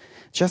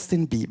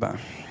 Justin Bieber.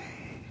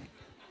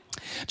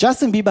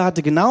 Justin Bieber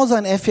hatte genauso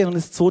ein Äffchen und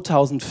ist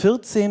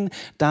 2014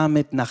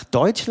 damit nach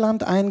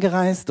Deutschland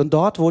eingereist. Und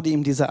dort wurde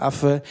ihm dieser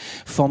Affe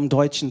vom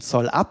deutschen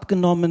Zoll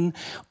abgenommen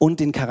und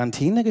in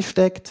Quarantäne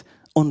gesteckt.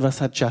 Und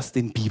was hat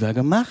Justin Bieber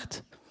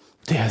gemacht?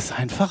 Der ist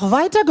einfach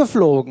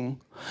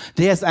weitergeflogen.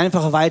 Der ist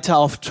einfach weiter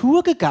auf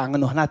Tour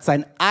gegangen und hat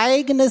sein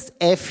eigenes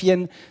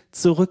Äffchen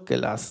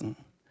zurückgelassen.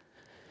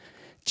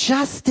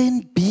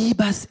 Justin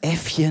Biebers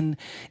Äffchen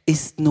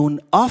ist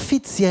nun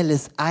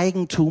offizielles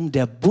Eigentum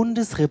der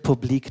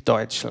Bundesrepublik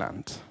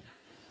Deutschland.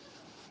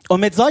 Und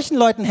mit solchen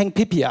Leuten hängt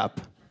Pippi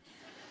ab.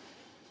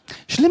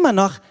 Schlimmer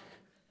noch,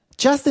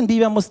 Justin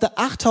Bieber musste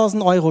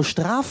 8.000 €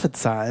 Strafe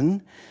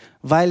zahlen,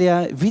 weil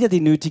er weder die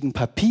nötigen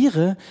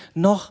Papiere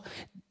noch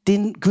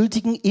den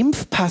gültigen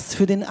Impfpass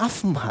für den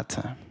Affen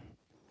hatte.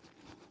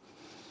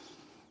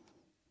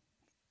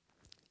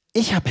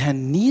 Ich habe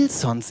Herrn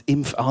Nilssons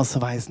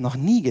Impfausweis noch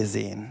nie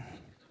gesehen.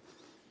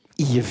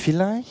 Ihr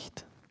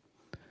vielleicht?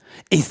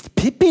 Ist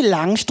Pippi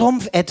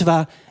Langstrumpf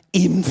etwa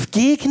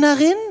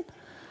Impfgegnerin?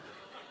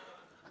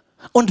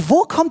 Und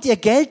wo kommt ihr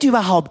Geld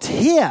überhaupt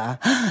her?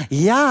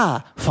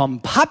 Ja,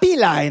 vom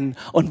Pappilein.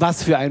 Und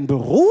was für einen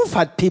Beruf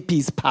hat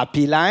Pippis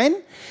Pappilein?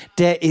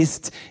 Der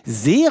ist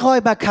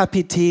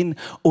Seeräuberkapitän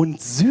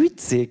und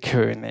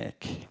Südseekönig.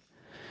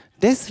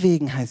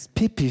 Deswegen heißt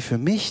Pippi für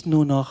mich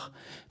nur noch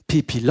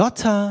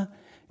Pippilotta,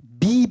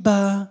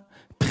 Bieber,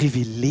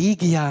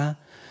 Privilegia,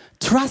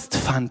 Trust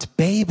Fund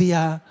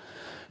Babyer,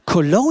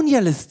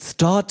 Colonialist's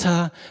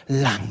Daughter,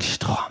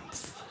 Langstrumpf.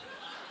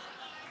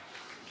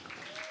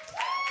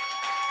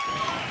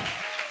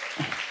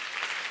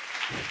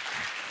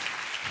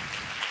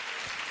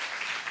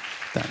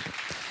 Danke.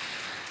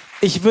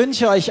 Ich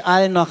wünsche euch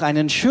allen noch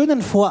einen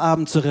schönen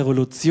Vorabend zur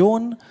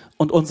Revolution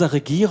und unserer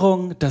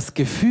Regierung das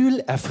Gefühl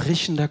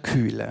erfrischender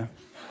Kühle.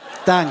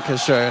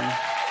 Dankeschön.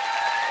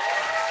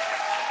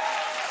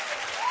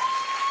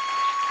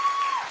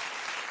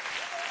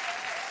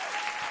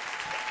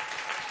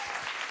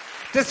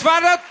 Das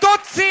war der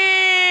Tutsi!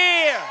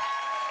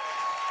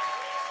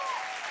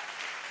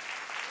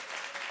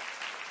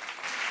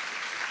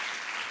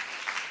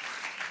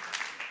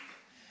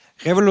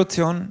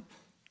 Revolution.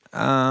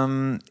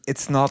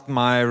 It's not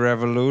my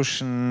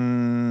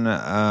revolution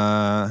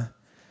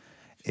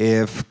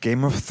if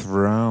Game of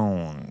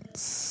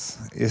Thrones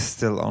is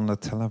still on the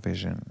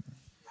television.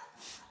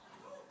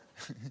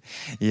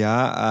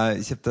 Ja,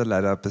 ich habe da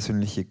leider eine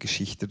persönliche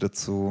Geschichte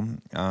dazu.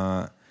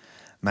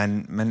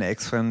 Mein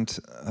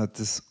Ex-Freund hat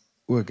das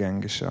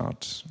urgern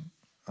geschaut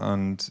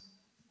und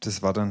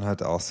das war dann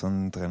halt auch so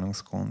ein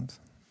Trennungsgrund.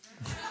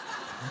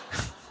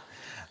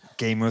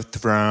 Game of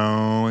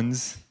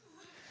Thrones.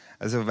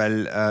 Also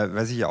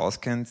weil sich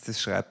auskennt,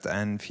 das schreibt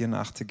ein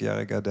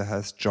 84-Jähriger, der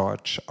heißt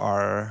George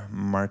R.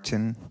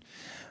 Martin.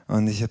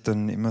 Und ich habe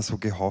dann immer so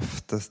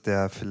gehofft, dass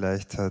der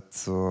vielleicht halt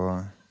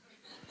so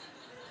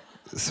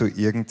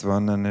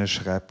irgendwann eine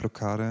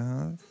Schreibblockade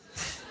hat.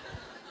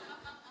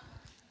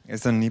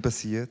 Ist dann nie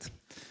passiert.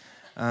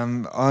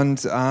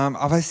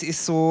 Aber es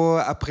ist so,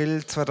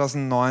 April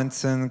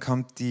 2019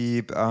 kommt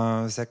die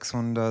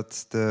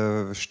 600.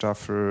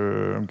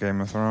 Staffel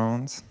Game of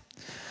Thrones.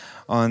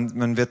 Und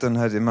man wird dann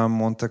halt immer am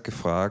Montag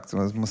gefragt,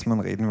 was muss man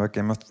reden über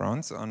Game of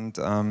Thrones? Und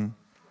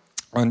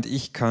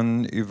ich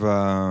kann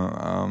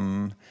über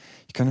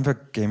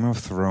Game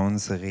of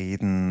Thrones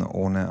reden,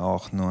 ohne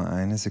auch nur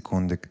eine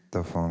Sekunde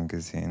davon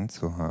gesehen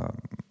zu haben.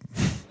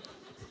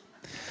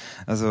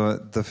 Also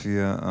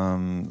dafür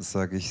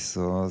sage ich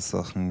so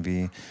Sachen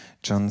wie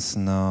Jon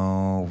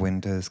Snow,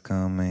 Winter is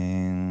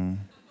coming.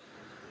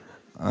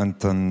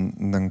 Und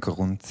dann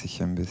grunzt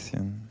sich ein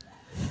bisschen.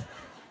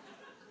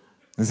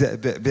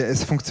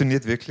 Es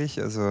funktioniert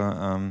wirklich. Also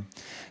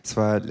es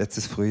war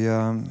letztes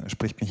Frühjahr,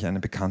 spricht mich eine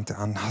Bekannte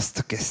an, hast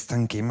du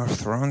gestern Game of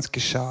Thrones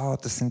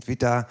geschaut? Das sind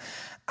wieder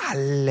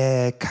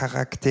alle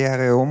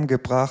Charaktere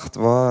umgebracht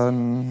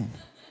worden.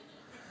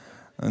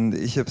 Und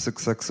ich habe so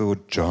gesagt, so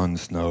Jon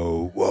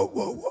Snow, wow,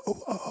 wow,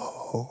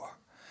 wow, wow.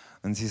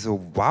 Und sie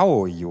so,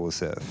 wow,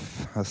 Josef,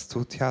 hast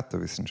du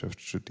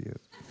Theaterwissenschaft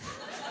studiert?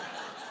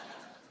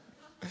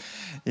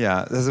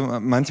 Ja, also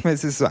manchmal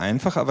ist es so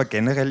einfach, aber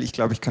generell, ich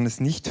glaube, ich kann es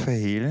nicht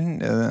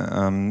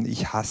verhehlen.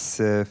 Ich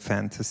hasse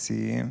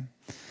Fantasy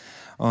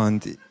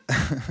und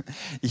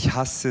ich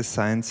hasse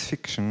Science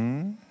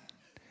Fiction.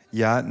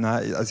 Ja,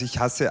 also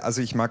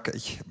ich mag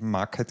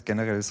halt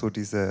generell so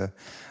diese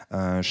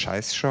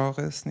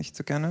Scheißgenres nicht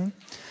so gerne.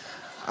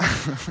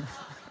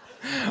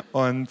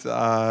 Und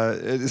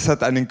es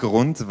hat einen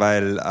Grund,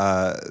 weil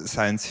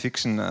Science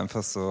Fiction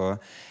einfach so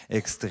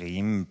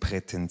extrem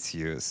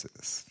prätentiös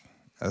ist.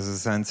 Also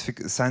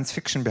Science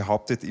Fiction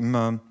behauptet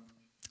immer,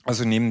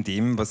 also neben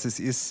dem, was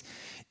es ist,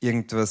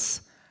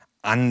 irgendwas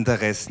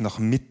anderes noch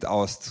mit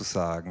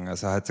auszusagen.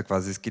 Also halt so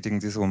quasi, es geht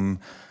irgendwie so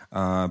um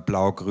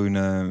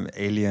blau-grüne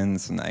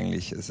Aliens und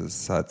eigentlich ist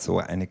es halt so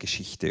eine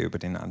Geschichte über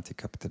den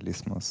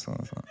Antikapitalismus.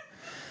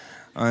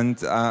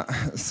 Und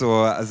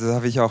also da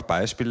habe ich auch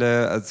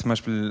Beispiele, also zum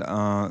Beispiel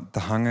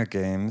The Hunger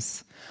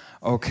Games.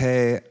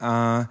 Okay,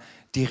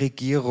 die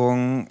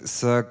Regierung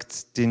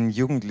sagt den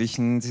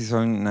Jugendlichen, sie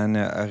sollen in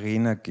eine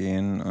Arena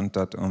gehen und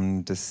dort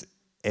um das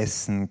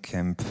Essen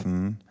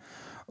kämpfen.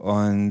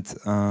 Und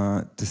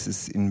das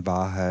ist in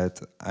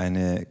Wahrheit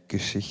eine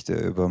Geschichte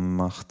über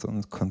Macht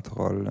und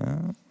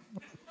Kontrolle.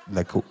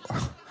 Like,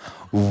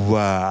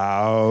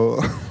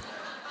 wow.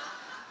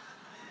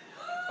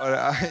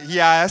 Oder,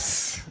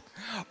 yes.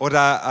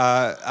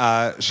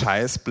 Oder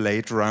scheiß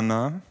Blade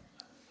Runner.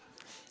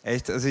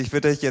 Echt, also ich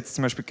würde euch jetzt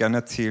zum Beispiel gerne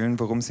erzählen,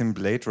 worum es im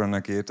Blade Runner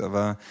geht,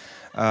 aber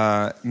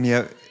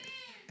mir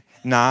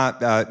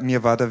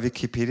war der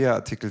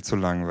Wikipedia-Artikel zu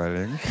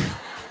langweilig.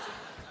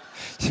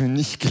 Ich habe ihn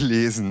nicht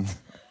gelesen.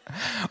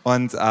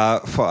 Und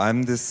vor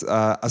allem das,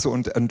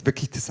 und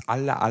wirklich das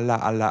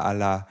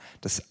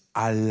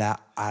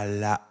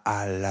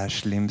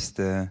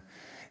Allerschlimmste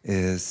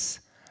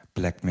ist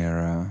Black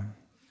Mirror.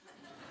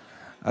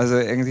 Also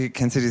irgendwie,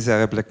 kennst du die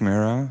Serie Black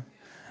Mirror?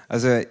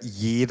 Also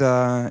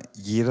jeder,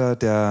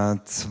 der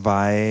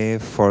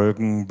 2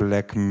 Folgen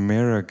Black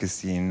Mirror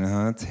gesehen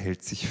hat,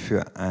 hält sich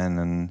für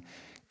einen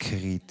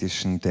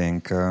kritischen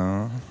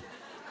Denker.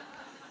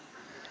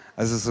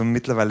 Also so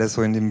mittlerweile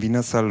so in den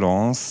Wiener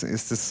Salons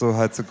ist es so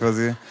halt so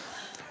quasi,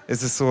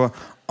 ist es so,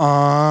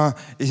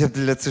 ich habe die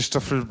letzte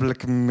Staffel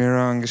Black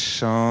Mirror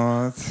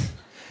angeschaut.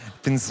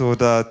 Ich bin so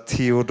der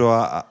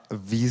Theodor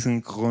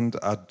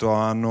Wiesengrund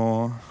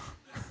Adorno.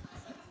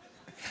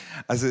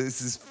 Also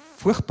es ist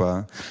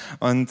furchtbar.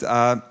 Und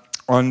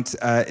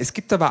es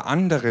gibt aber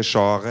andere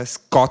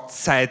Genres, Gott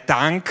sei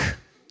Dank,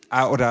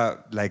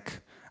 oder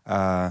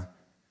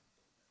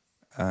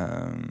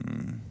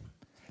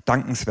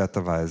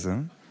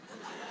dankenswerterweise.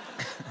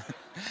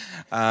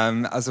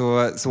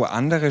 Also so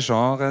andere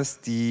Genres,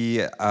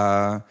 die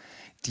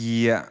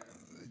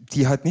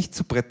halt nicht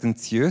so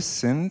prätentiös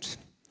sind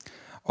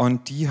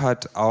und die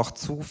halt auch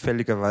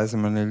zufälligerweise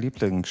meine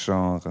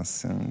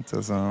Lieblingsgenres sind.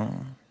 Also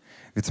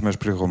wie zum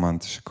Beispiel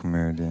romantische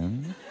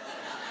Komödien.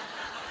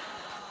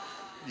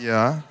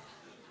 Ja,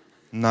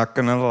 not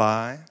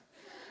gonna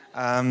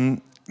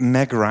lie.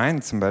 Meg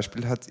Ryan zum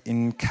Beispiel hat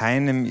in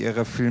keinem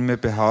ihrer Filme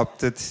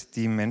behauptet,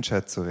 die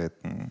Menschheit zu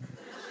retten.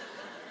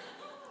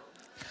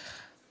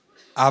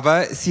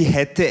 Aber sie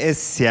hätte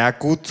es sehr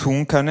gut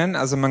tun können.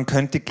 Also man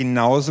könnte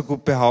genauso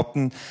gut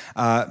behaupten,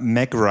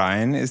 Meg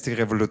Ryan ist die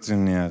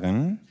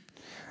Revolutionärin,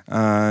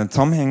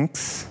 Tom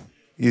Hanks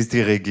ist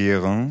die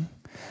Regierung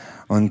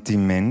und die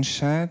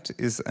Menschheit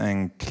ist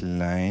ein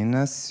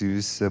kleiner,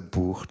 süßer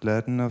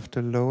Buchladen auf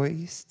der Lower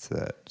East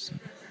Side.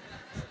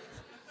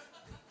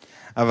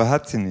 Aber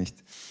hat sie nicht.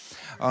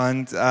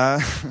 Und,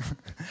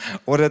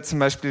 oder zum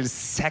Beispiel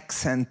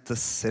Sex and the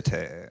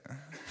City.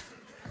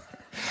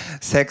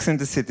 Sex and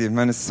the City, ich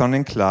meine,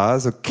 sonnenklar,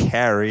 so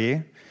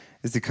Carrie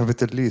ist die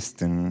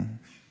Kapitalistin.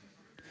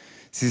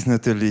 Sie ist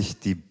natürlich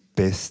die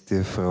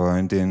beste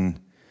Freundin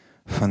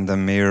von der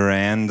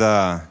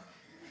Miranda,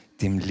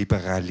 dem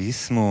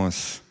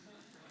Liberalismus.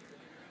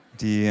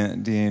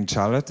 Die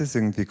Charlotte ist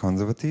irgendwie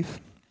konservativ.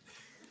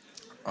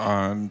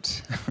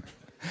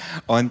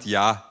 Und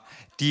ja,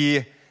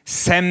 die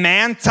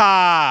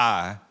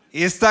Samantha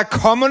ist der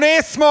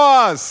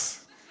Kommunismus.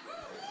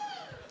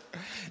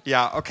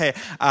 Ja, okay.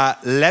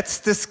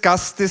 Let's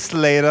discuss this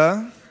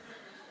later.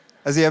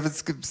 Also ja,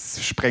 es gibt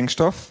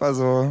Sprengstoff,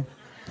 also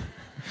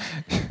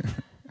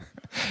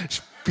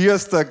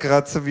spürst da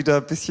gerade so wieder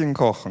ein bisschen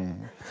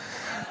kochen.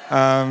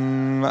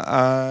 Ja,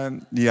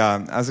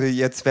 also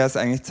jetzt wäre es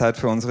eigentlich Zeit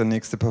für unsere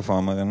nächste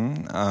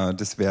Performerin.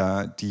 Das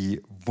wäre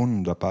die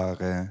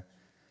wunderbare,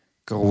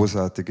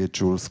 großartige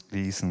Jules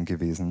Gleason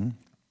gewesen.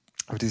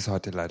 Aber die ist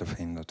heute leider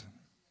verhindert.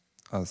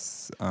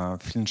 Aus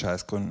vielen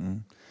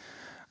Scheißgründen.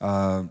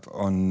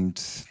 Und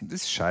das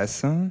ist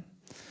scheiße.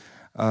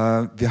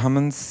 Wir haben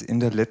uns in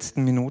der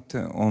letzten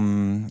Minute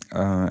um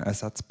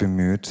Ersatz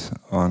bemüht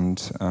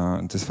und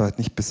das war halt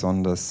nicht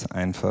besonders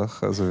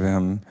einfach. Also wir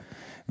haben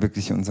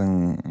wirklich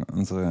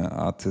unsere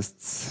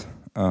Artists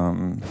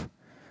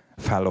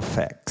Fall of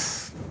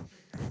Facts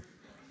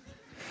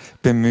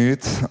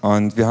bemüht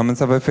und wir haben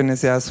uns aber für eine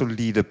sehr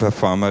solide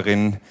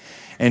Performerin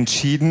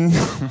entschieden.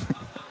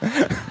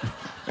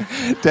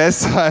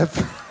 Deshalb,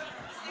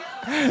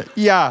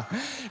 ja,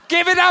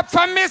 give it up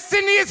for Miss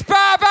Denise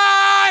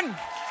Bourbon!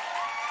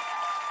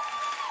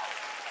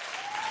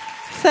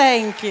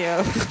 Thank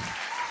you.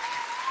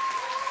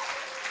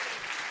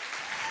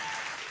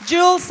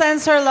 Jules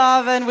sends her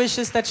love and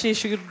wishes that she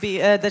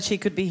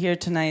could be here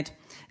tonight.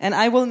 And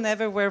I will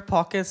never wear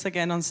pockets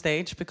again on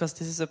stage because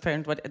this is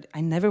apparent. What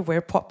I never wear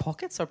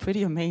pockets are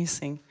pretty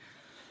amazing.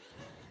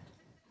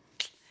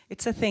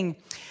 It's a thing.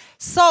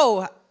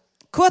 So,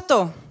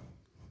 Kurto,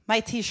 my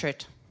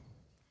T-shirt.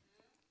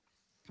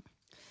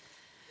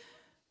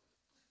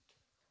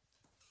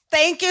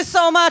 Thank you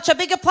so much. A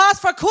big applause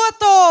for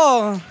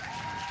Kurto.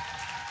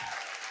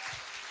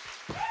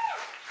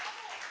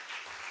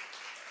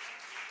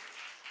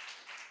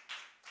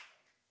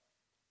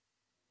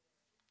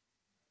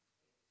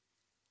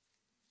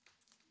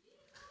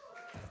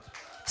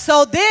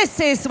 So this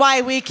is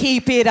why we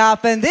keep it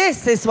up, and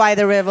this is why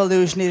the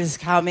revolution is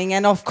coming.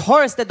 And of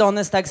course, the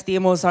Donnerstags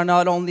demos are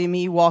not only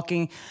me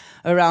walking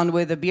around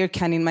with a beer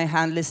can in my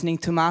hand, listening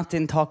to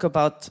Martin talk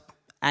about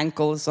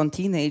ankles on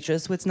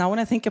teenagers, which now when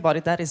I think about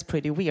it, that is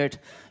pretty weird.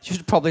 You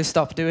should probably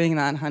stop doing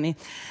that, honey.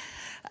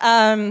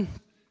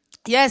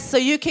 Yes, so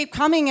you keep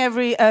coming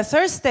every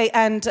Thursday,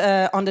 and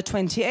on the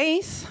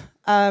 28th,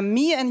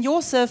 me and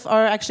Josef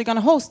are actually going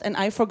to host, and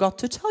I forgot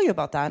to tell you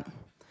about that.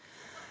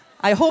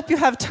 I hope you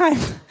have time.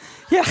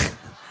 Yeah.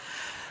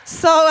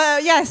 So,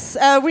 yes,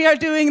 we are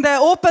doing the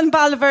open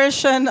ball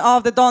version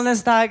of the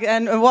Donnerstag,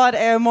 and what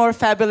more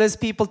fabulous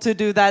people to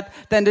do that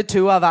than the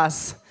two of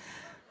us.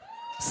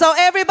 So,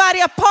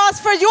 everybody, a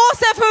pause for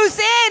Josef, who's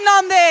in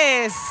on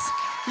this.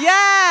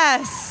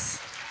 Yes.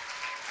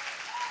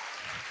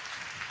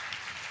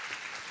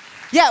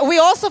 Yeah, we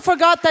also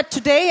forgot that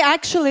today,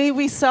 actually,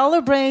 we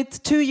celebrate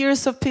 2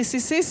 years of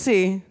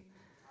PCCC.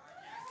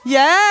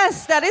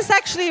 Yes, that is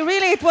actually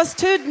really, it was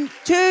two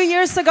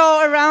years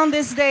ago around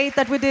this date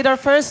that we did our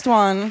first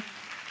one.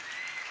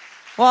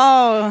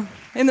 Wow,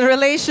 in the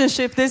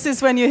relationship, this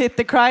is when you hit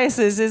the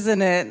crisis,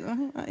 isn't it?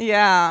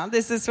 Yeah,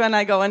 this is when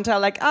I go and tell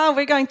like, oh,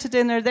 we're going to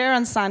dinner there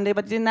on Sunday,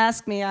 but you didn't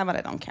ask me, but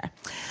I don't care.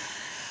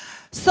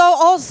 So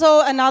also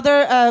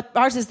another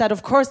artist that,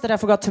 of course, that I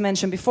forgot to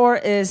mention before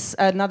is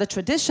another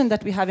tradition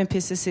that we have in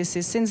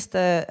PCCC since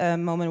the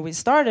moment we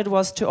started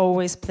was to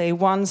always play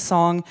one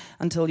song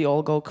until you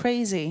all go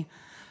crazy,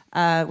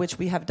 which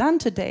we have done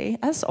today,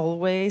 as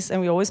always. And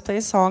we always play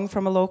a song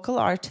from a local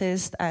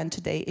artist. And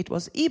today it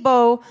was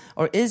Ebo,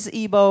 or is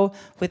Ebo,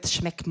 with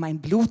Schmeck mein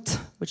Blut,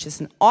 which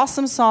is an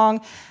awesome song.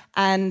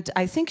 And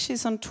I think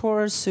she's on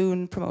tour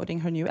soon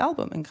promoting her new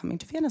album and coming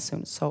to Vienna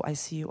soon. So I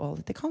see you all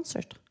at the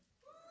concert.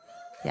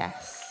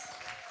 Yes.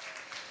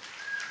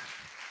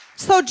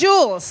 So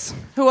Jules,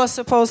 who was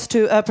supposed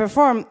to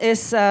perform,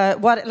 is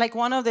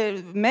one of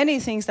the many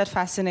things that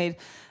fascinate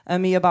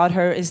me about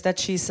her is that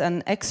she's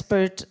an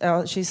expert.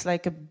 She's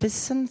like a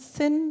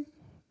Byzantinist.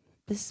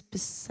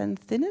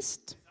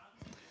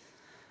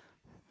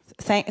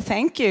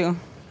 Thank you,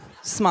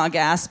 smug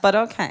ass, but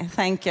okay,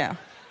 thank you.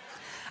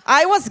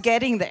 I was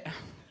getting there.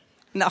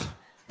 No,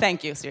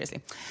 thank you,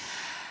 seriously.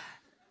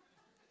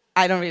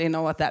 I don't really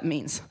know what that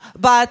means.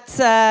 But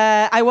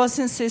I was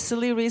in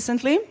Sicily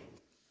recently.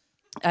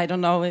 I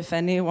don't know if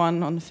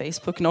anyone on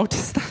Facebook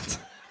noticed that.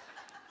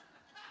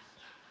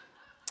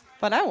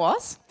 But I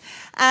was.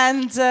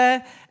 And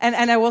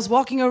I was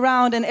walking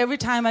around, and every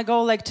time I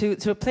go like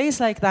to a place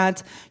like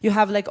that, you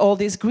have like all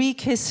this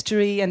Greek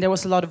history, and there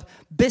was a lot of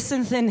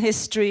Byzantine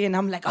history, and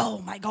I'm like, oh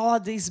my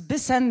God, these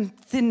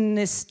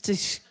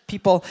Byzantinist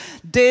people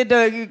did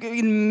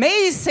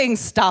amazing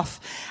stuff.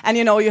 And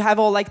you know, you have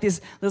all like these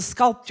little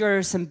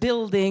sculptures and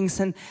buildings,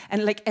 and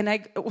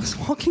I was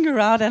walking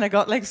around, and I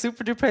got like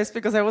super depressed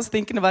because I was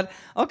thinking about,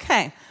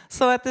 okay,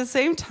 so at the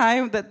same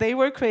time that they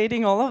were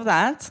creating all of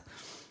that,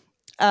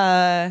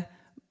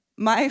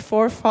 my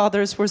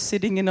forefathers were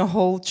sitting in a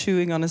hole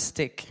chewing on a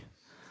stick.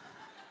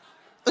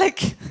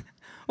 Like,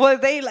 well,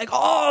 they like,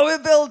 oh, we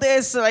built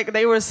this. Like,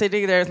 they were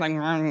sitting there, like,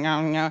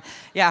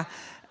 yeah.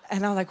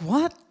 And I'm like,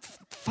 what?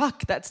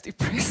 Fuck, that's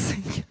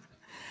depressing.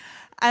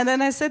 And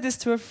then I said this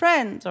to a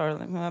friend, or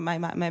like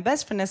my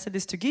best friend. I said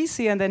this to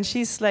Gisi, and then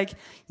she's like,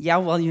 yeah,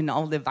 well, you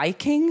know, the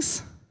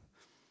Vikings.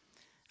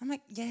 I'm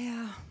like,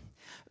 yeah.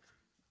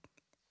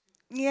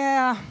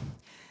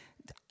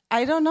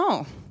 I don't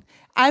know.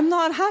 I'm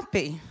not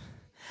happy.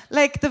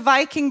 Like the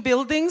Viking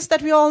buildings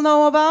that we all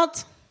know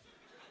about.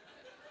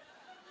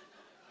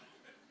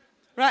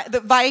 Right,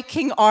 the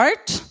Viking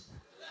art.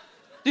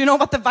 Do you know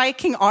about the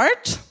Viking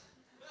art?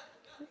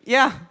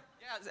 Yeah.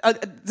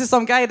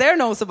 Some guy there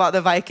knows about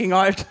the Viking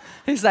art.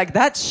 He's like,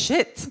 that's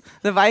shit.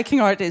 The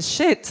Viking art is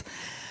shit.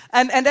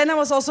 And then I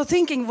was also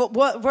thinking,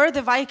 what were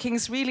the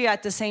Vikings really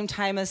at the same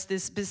time as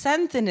this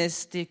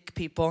Byzantinistic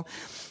people?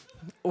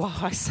 Wow,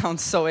 I sound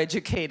so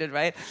educated,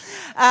 right?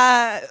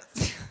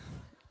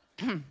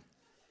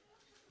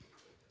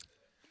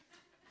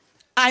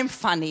 I'm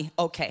funny,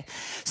 okay.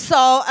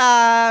 So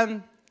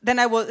then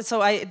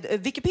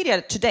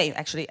Wikipedia today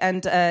actually,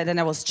 and then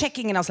I was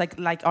checking, and I was like,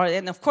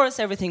 and of course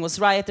everything was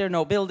right. There are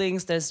no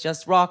buildings. There's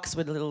just rocks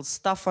with little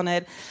stuff on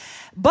it.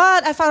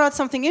 But I found out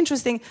something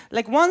interesting.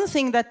 Like one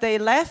thing that they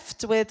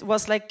left with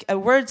was like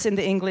words in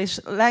the English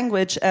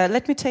language.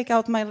 Let me take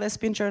out my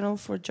lesbian journal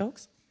for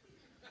jokes.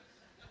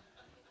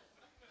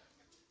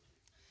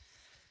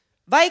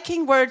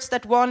 Viking words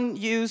that one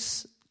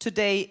use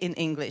today in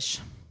English.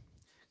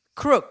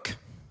 Crook.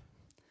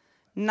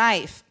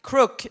 Knife.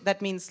 Crook, that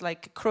means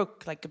like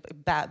crook, like a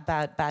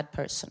bad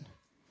person.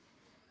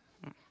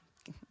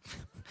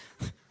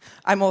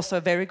 I'm also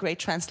a very great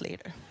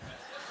translator.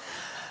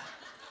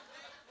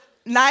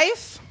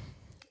 Knife,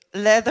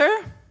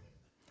 leather,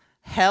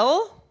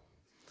 hell,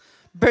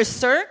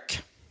 berserk,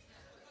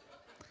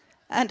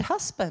 and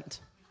husband.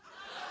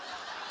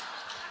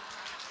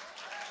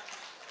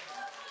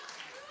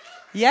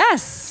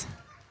 Yes.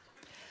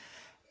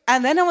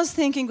 And then I was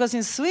thinking, because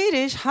in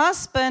Swedish,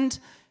 husband,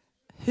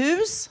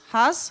 hus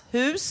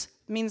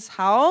means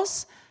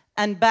house,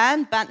 and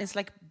band is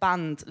like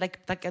band, like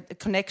a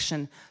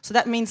connection. So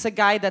that means a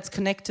guy that's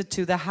connected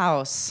to the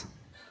house.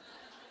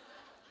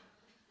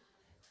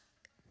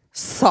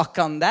 Suck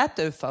on that,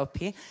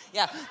 UFOP.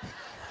 Yeah.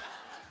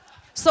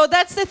 So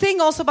that's the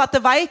thing also about the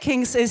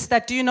Vikings is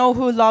that, do you know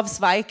who loves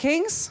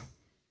Vikings?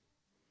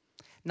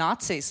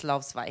 Nazis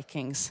loves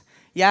Vikings.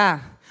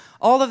 Yeah.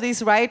 All of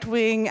these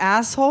right-wing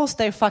assholes,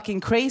 they're fucking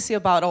crazy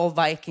about all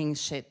Viking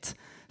shit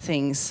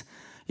things,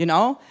 you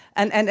know?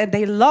 And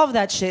they love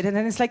that shit. And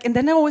then it's like, and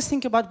then I always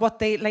think about what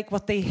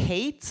they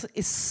hate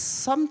is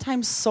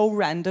sometimes so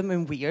random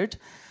and weird.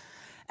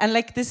 And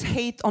like this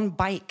hate on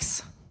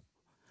bikes.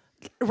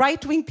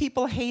 Right-wing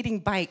people hating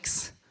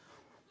bikes.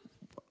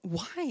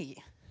 Why?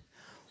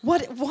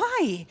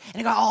 Why? And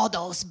they go, oh,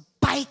 those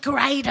bike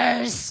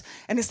riders.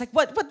 And it's like,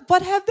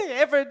 what have they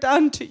ever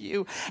done to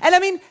you? And I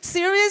mean,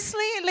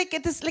 seriously, like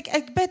it is like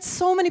I bet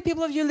so many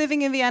people of you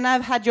living in Vienna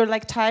have had your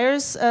like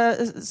tires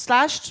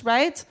slashed,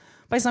 right?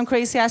 By some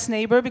crazy ass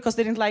neighbor because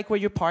they didn't like where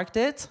you parked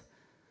it.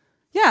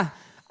 Yeah.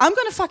 I'm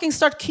gonna fucking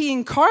start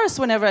keying cars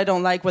whenever I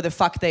don't like where the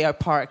fuck they are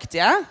parked,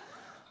 yeah?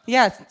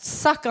 Yeah,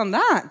 suck on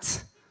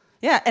that.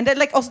 Yeah, and then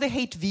like also they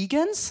hate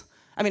vegans.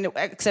 I mean,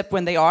 except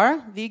when they are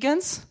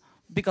vegans.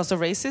 Because of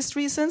racist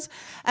reasons,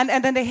 and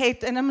then they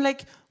hate, and I'm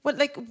like, what?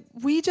 Like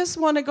we just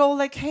want to go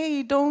like,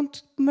 hey,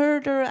 don't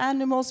murder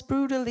animals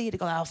brutally. They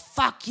go, oh,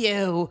 fuck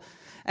you,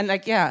 and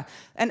like yeah,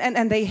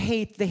 and they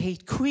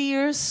hate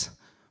queers.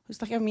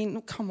 It's like, I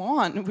mean, come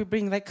on, we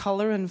bring like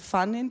color and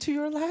fun into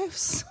your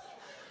lives.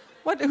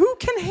 What? Who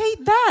can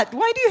hate that?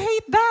 Why do you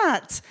hate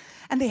that?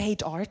 And they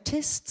hate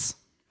artists.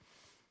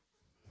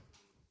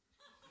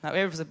 Now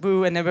there's a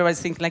boo, and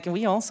everybody's thinking like,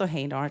 we also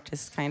hate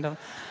artists, kind of.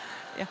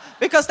 Yeah,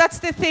 because that's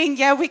the thing,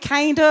 yeah, we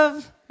kind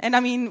of, and I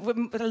mean,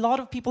 a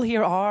lot of people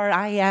here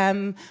I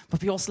am,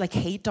 but we also like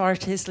hate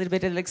artists a little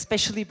bit, like,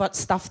 especially about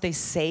stuff they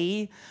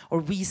say,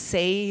 or we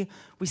say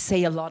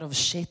a lot of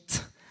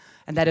shit,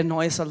 and that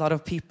annoys a lot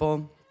of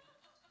people.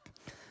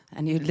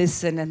 And you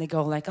listen, and they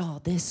go like, oh,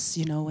 this,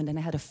 you know, and then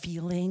I had a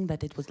feeling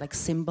that it would like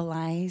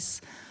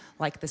symbolize,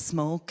 like the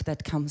smoke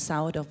that comes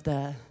out of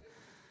the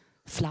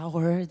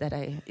flower that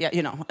yeah,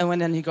 you know,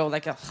 and then you go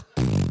like,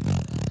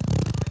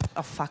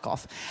 Oh, fuck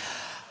off.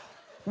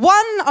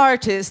 One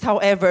artist,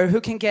 however, who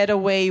can get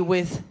away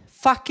with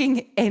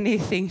fucking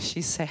anything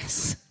she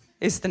says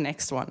is the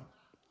next one.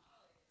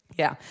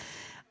 Yeah.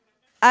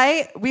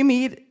 We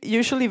meet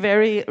usually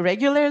very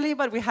regularly,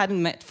 but we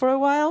hadn't met for a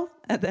while.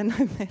 And then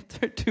I met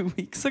her 2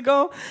 weeks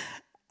ago.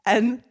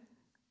 And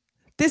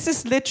this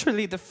is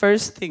literally the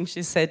first thing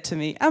she said to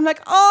me. I'm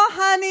like, oh,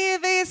 honey,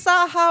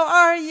 Vesa, how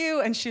are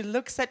you? And she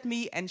looks at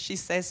me and she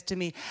says to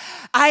me,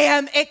 I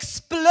am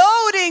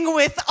exploding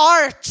with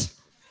art.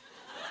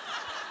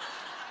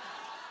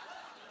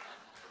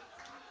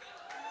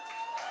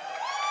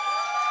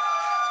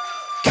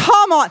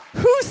 Come on,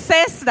 who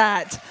says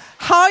that?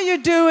 How are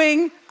you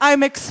doing?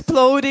 I'm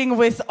exploding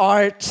with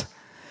art.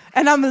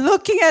 And I'm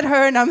looking at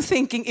her and I'm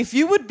thinking, if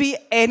you would be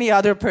any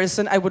other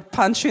person, I would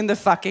punch you in the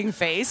fucking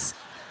face.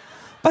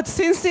 But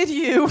since it's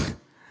you,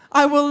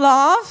 I will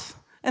laugh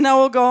and I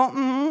will go,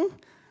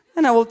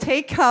 and I will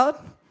take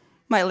out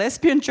my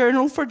lesbian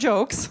journal for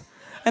jokes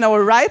and I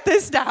will write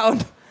this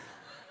down.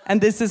 And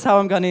this is how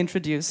I'm going to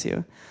introduce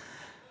you.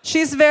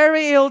 She's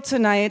very ill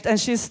tonight and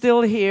she's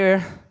still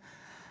here.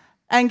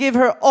 And give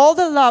her all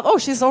the love. Oh,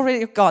 she's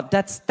already, God,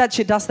 that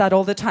she does that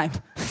all the time.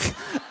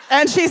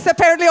 And she's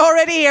apparently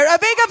already here. A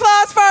big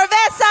applause for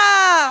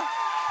Vesa!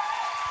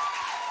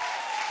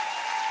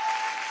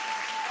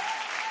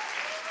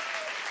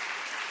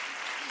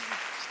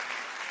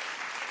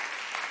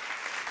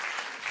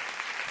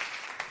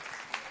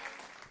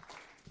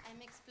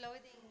 I'm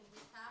exploding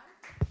with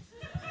art.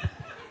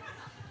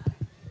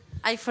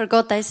 I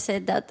forgot I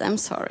said that. I'm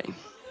sorry.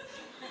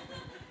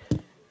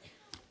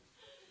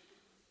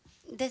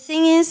 The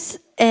thing is,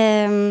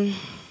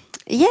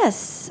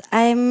 yes,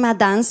 I'm a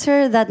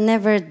dancer that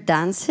never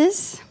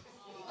dances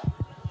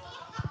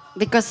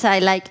because I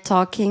like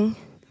talking.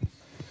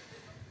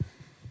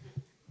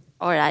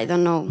 Or I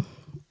don't know.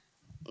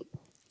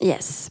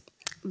 Yes.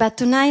 But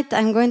tonight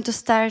I'm going to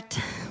start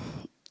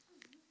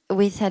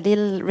with a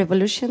little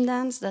revolution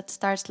dance that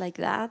starts like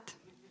that.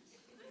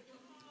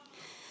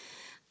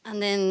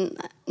 And then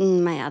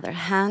in my other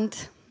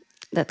hand,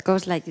 that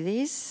goes like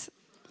this.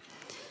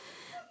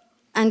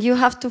 And you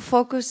have to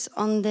focus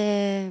on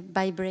the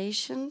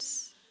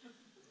vibrations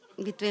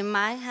between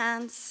my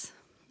hands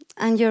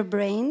and your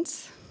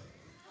brains.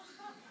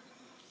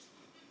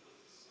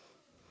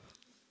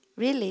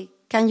 Really,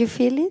 can you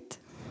feel it?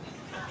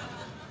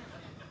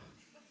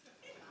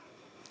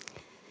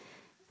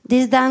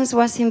 This dance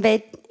was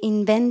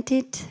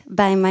invented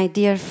by my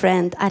dear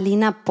friend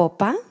Alina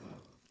Popa.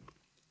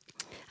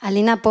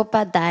 Alina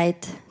Popa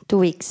died 2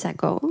 weeks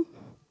ago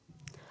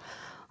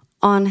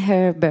on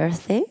her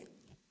birthday.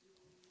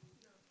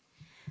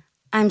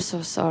 I'm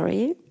so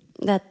sorry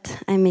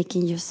that I'm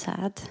making you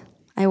sad.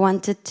 I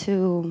wanted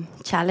to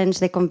challenge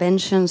the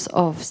conventions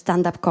of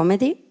stand-up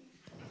comedy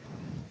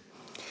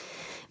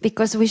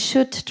because we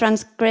should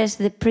transgress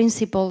the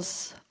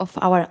principles of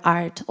our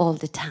art all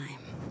the time.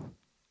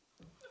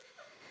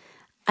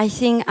 I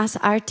think as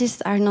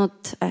artists are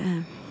not,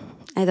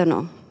 I don't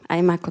know,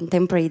 I'm a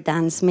contemporary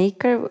dance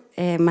maker.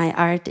 My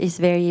art is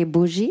very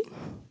bougie.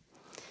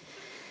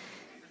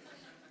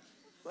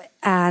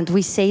 And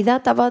we say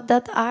that about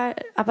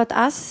about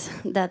us.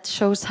 That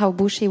shows how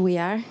bushy we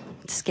are.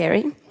 It's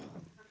scary.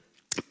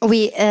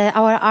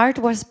 Our art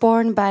was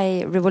born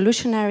by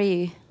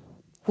revolutionary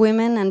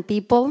women and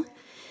people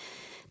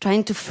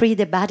trying to free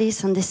the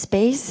bodies and the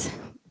space.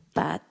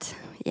 But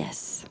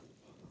yes.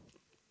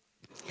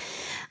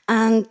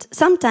 And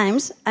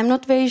sometimes I'm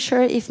not very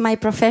sure if my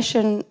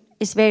profession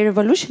is very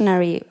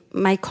revolutionary.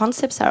 My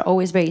concepts are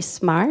always very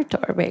smart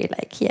or very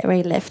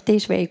very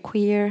leftish, very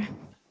queer,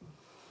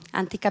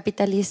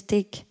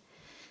 anti-capitalistic.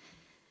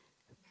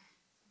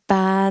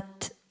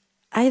 But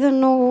I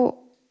don't know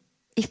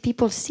if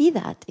people see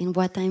that in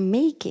what I'm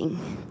making.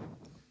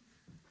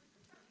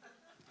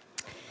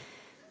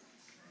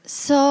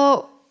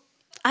 So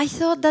I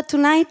thought that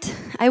tonight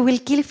I will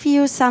give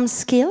you some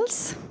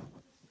skills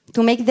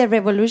to make the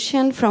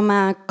revolution from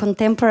a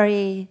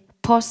contemporary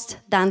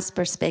post-dance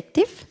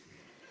perspective.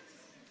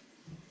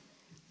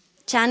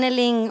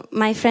 Channeling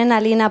my friend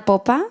Alina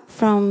Popa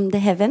from the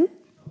heaven,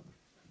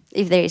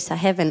 if there is a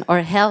heaven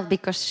or hell,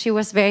 because she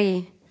was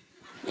very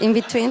in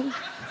between.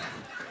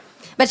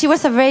 But she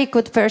was a very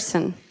good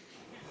person.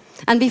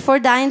 And before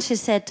dying, she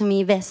said to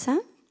me, Vesa,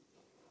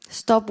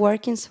 stop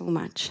working so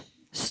much.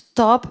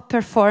 Stop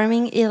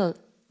performing ill.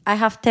 I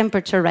have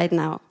temperature right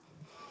now.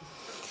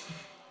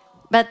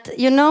 But,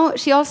 you know,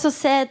 she also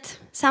said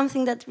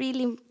something that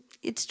really,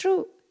 it's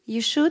true.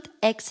 You should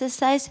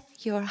exercise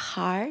your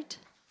heart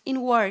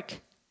in work.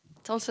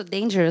 It's also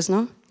dangerous,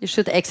 no? You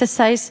should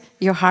exercise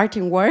your heart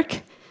in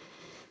work.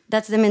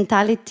 That's the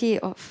mentality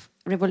of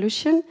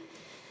revolution.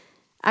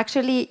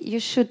 Actually, you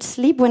should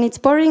sleep when it's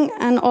boring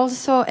and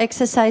also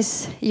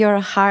exercise your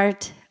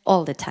heart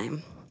all the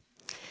time.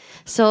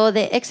 So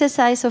the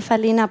exercise of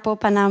Alina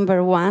Popa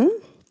number 1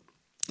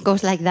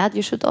 goes like that.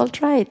 You should all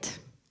try it.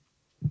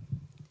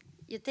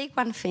 You take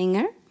one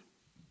finger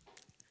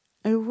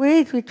and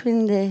wait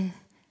between the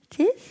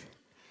teeth.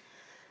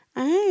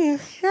 And then you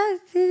start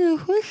to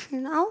push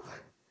it out.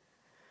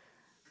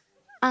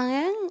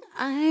 And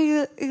then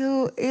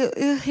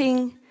you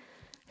think,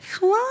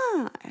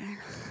 smart.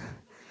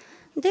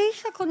 There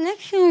is a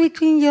connection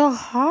between your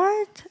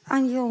heart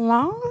and your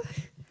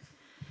mouth.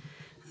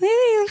 Maybe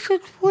you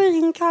should put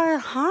your entire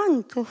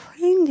hand to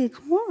find it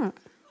more.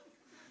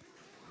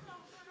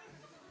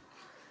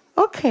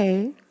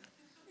 Okay.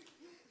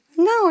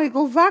 Now I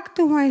go back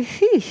to my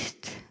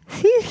fist.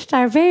 Fists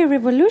are very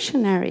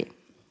revolutionary.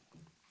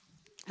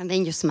 And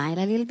then you smile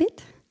a little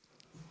bit.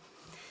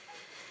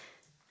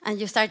 And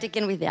you start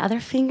again with the other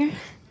finger.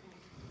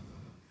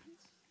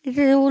 The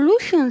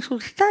revolution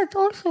should start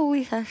also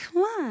with a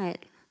smile.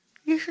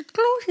 You should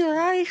close your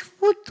eyes,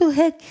 put two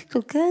heads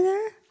together.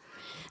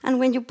 And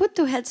when you put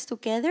two heads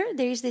together,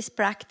 there is this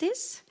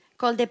practice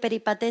called the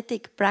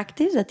peripatetic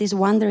practice that is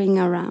wandering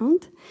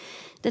around.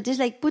 That is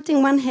like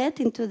putting one head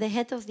into the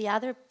head of the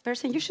other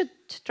person. You should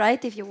try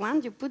it if you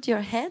want. You put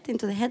your head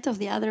into the head of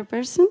the other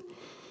person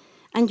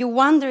and you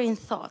wander in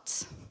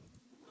thoughts.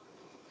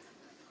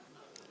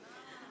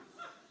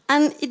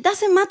 And it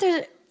doesn't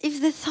matter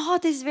if the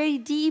thought is very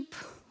deep.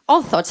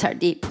 All thoughts are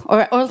deep,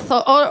 or all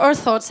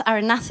thoughts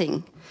are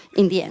nothing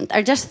in the end,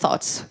 are just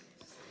thoughts.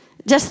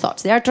 Just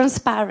thoughts. They are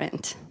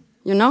transparent,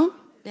 you know?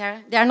 They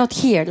are not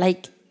here,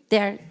 like they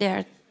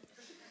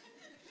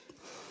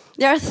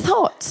are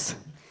thoughts.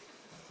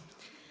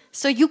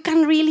 So you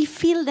can really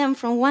feel them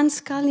from one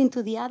skull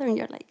into the other, and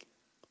you're like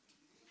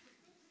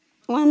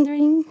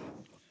wondering.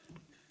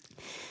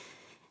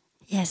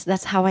 Yes,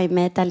 that's how I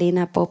met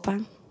Alina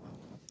Popa.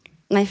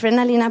 My friend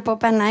Alina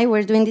Popa and I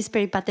were doing this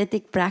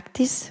peripatetic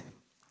practice,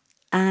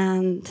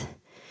 and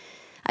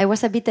I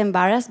was a bit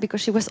embarrassed because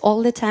she was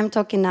all the time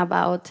talking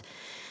about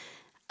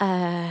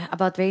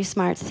very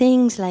smart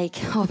things, like,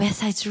 oh,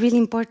 Besa, it's really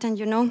important,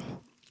 you know.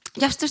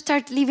 You have to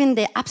start living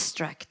the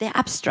abstract,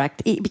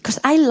 because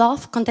I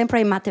love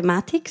contemporary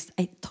mathematics.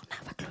 I don't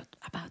have a clue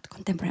about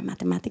contemporary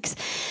mathematics.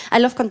 I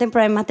love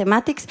contemporary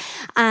mathematics.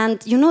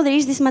 And, you know, there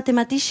is this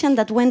mathematician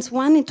that went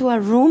into a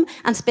room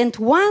and spent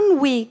 1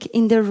 week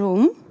in the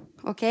room,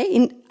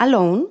 okay,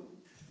 alone,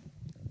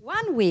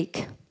 1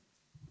 week,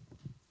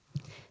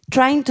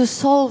 trying to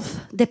solve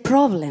the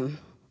problem.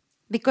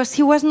 Because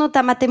he was not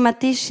a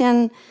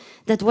mathematician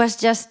that was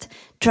just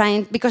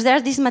trying, because there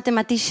are these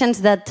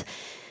mathematicians that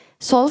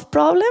solve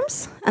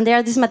problems, and there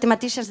are these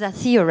mathematicians that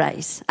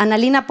theorize. And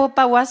Alina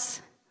Popa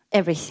was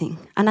everything,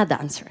 and a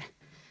dancer.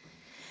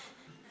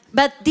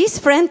 But this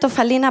friend of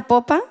Alina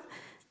Popa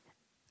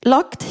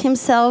locked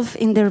himself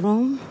in the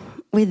room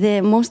with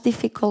the most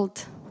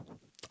difficult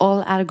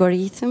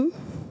algorithm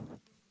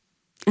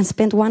and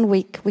spent 1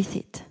 week with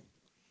it.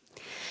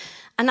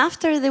 And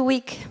after the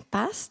week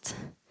passed,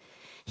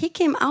 he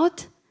came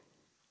out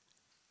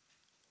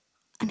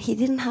and he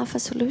didn't have a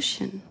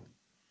solution.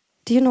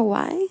 Do you know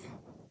why?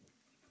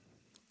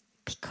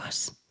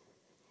 Because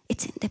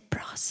it's in the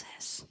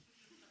process.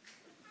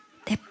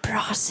 The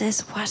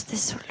process was the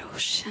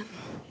solution.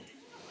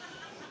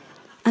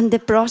 And the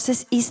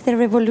process is the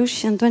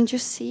revolution. Don't you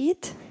see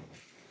it?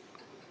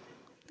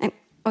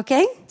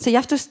 Okay? So you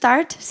have to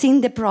start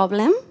seeing the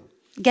problem,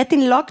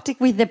 getting locked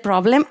with the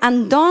problem,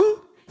 and don't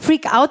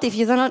freak out if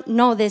you don't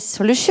know the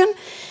solution.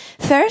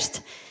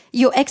 First,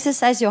 you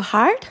exercise your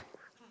heart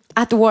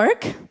at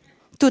work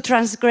to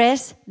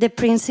transgress the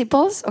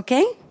principles,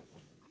 okay?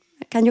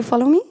 Can you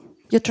follow me?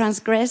 You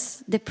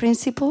transgress the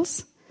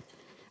principles,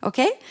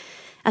 okay?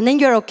 And then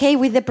you're okay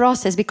with the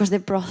process because the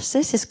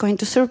process is going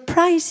to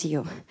surprise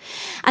you.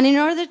 And in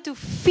order to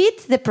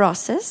fit the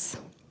process,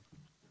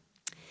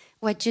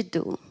 what you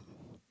do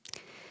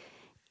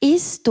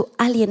is to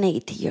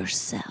alienate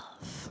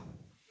yourself.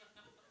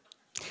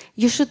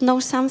 You should know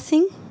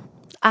something.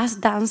 As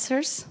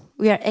dancers,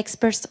 we are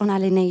experts on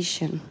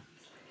alienation.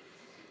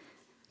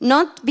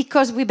 Not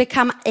because we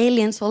become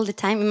aliens all the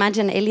time.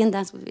 Imagine alien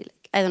dance would be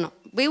like, I don't know.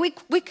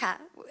 We can.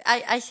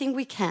 I think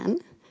we can.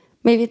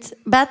 Maybe it's,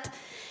 but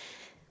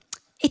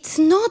it's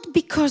not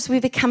because we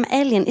become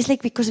alien. It's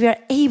like because we are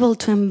able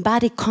to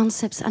embody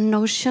concepts and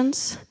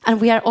notions, and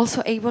we are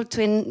also able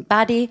to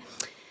embody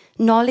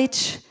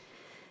knowledge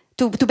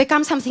to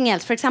become something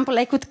else. For example,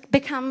 I could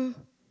become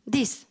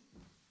this.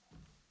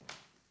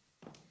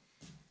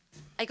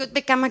 I could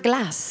become a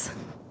glass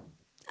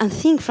and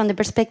think from the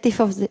perspective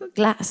of the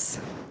glass.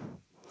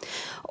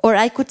 Or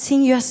I could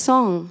sing you a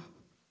song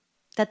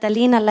that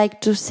Alina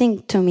liked to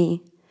sing to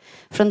me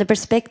from the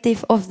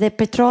perspective of the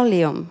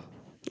petroleum,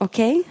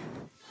 okay?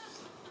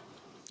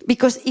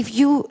 Because if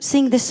you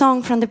sing the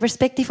song from the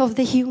perspective of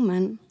the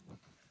human,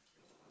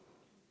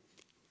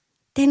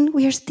 then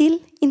we are still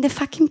in the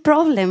fucking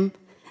problem.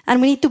 And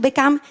we need to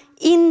become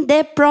in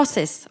the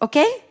process,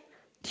 okay?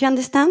 Do you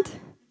understand?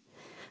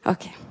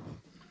 Okay.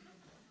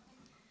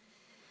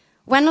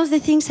 One of the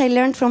things I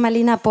learned from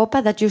Alina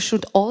Popa that you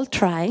should all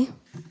try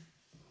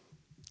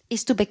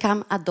is to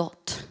become a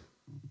dot.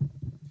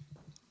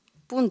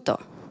 Punto.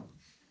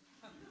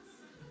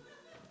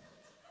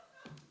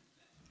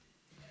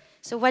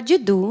 So what you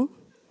do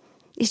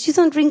is you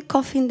don't drink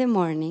coffee in the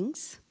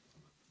mornings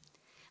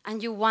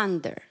and you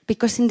wander,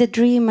 because in the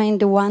dream and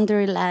the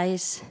wonder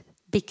lies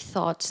big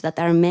thoughts that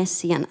are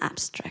messy and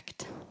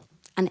abstract.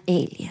 an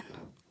alien.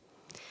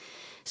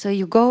 So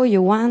you go,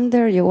 you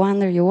wander,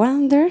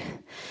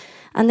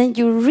 and then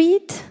you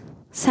read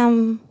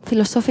some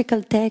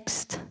philosophical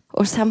text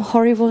or some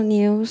horrible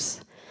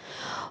news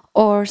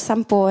or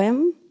some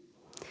poem,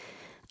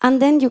 and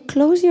then you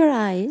close your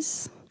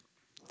eyes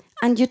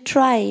and you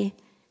try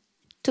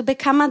to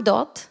become a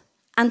dot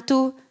and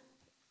to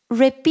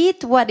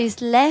repeat what is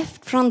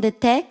left from the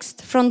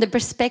text from the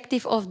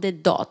perspective of the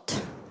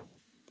dot.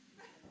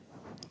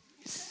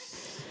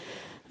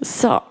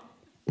 So,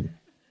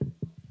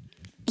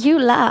 you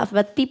laugh,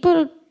 but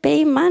people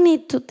pay money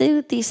to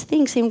do these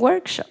things in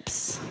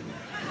workshops.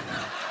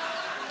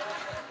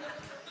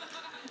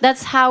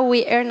 That's how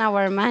we earn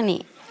our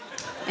money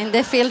in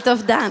the field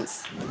of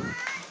dance.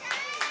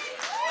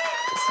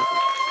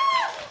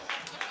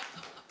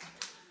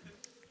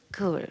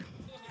 Cool.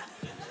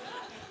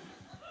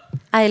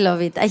 I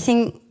love it. I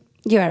think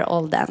you are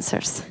all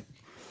dancers.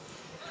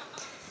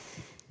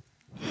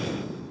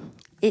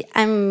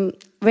 I'm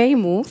very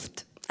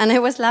moved, and I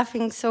was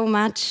laughing so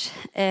much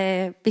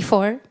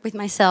before with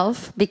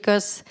myself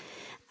because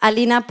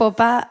Alina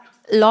Popa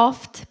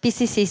loved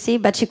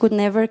PCCC, but she could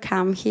never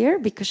come here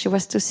because she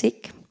was too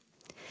sick.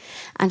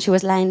 And she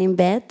was lying in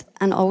bed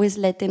and always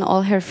letting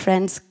all her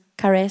friends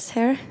caress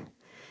her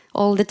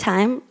all the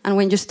time. And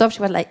when you stop,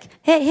 she was like,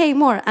 hey, hey,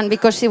 more. And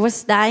because she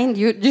was dying,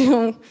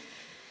 you.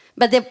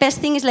 But the best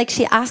thing is, like,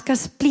 she asked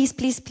us, please,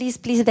 please, please,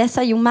 please,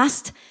 Bessa, you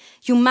must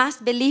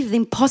believe the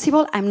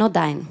impossible. I'm not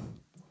dying.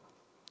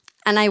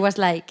 And I was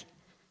like,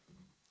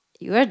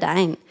 you are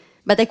dying.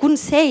 But I couldn't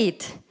say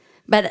it.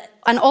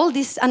 And all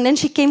this, and then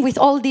she came with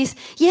all this,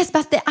 yes,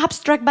 but the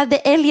abstract, but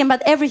the alien,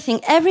 but everything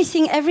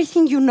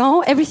you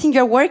know, everything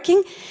you're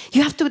working,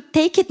 you have to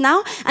take it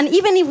now. And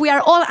even if we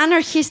are all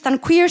anarchists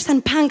and queers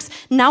and punks,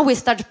 now we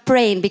start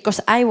praying because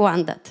I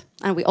want that.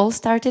 And we all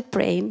started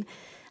praying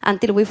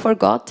until we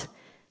forgot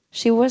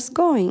she was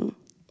going.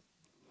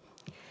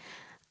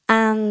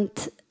 And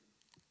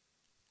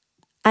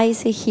I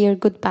say here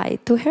goodbye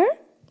to her.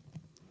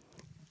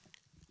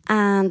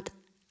 And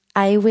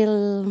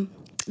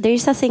there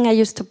is a thing I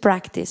used to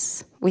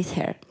practice with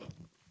her.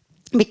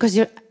 Because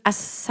as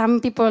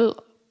some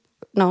people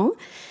know,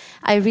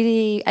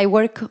 I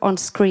work on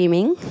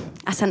screaming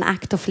as an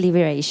act of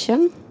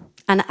liberation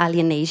and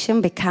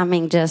alienation,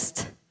 becoming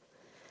just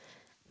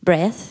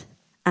breath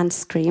and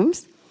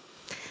screams.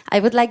 I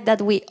would like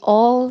that we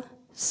all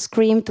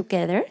scream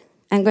together.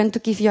 I'm going to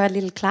give you a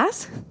little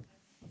class.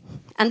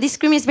 And this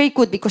scream is very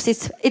good because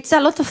it's a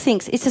lot of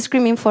things. It's a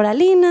screaming for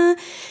Alina,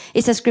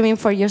 it's a screaming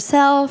for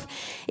yourself,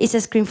 it's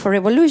a scream for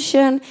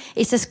revolution,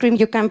 it's a scream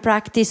you can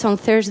practice on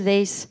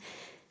Thursdays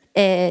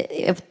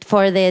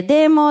for the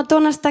demo,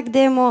 Donnerstag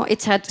demo.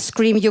 It's a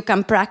scream you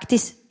can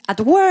practice at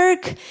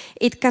work.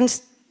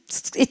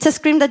 It's a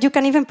scream that you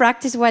can even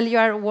practice while you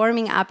are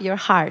warming up your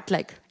heart,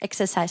 like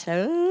exercise.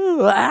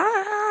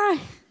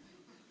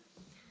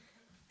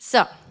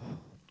 So,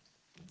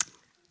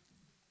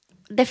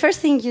 the first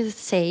thing you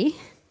say,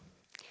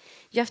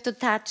 you have to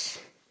touch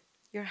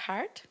your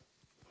heart.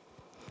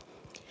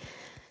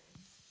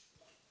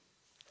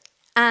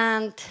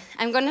 And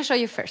I'm going to show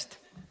you first.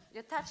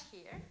 You touch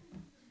here.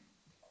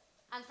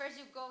 And first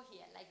you go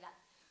here, like that.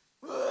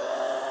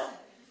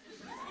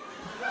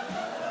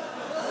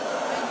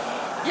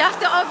 You have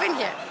to open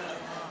here.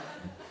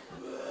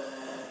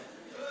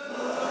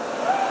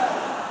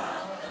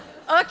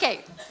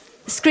 Okay.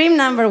 Scream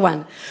number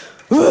 1.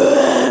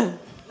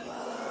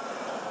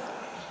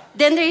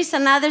 Then there is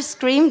another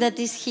scream that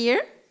is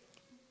here.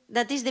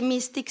 That is the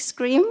mystic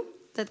scream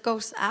that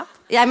goes up.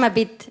 Yeah, I'm a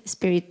bit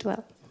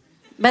spiritual.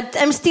 But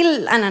I'm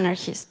still an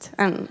anarchist,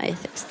 an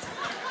atheist.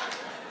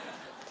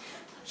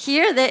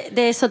 Here,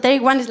 the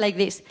esoteric one is like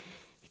this.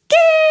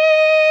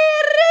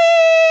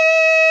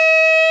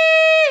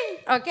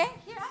 Okay?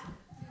 Here.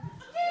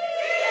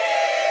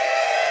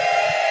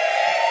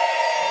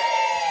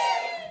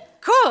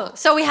 Cool.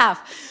 So we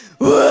have...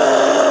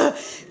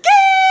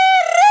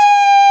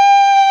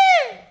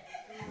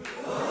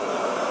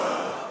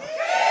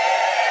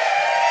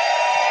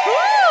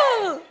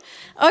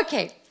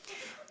 Okay.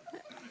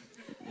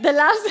 The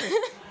last...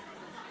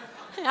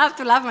 I have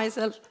to laugh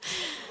myself.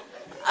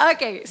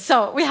 Okay,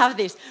 so we have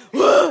this.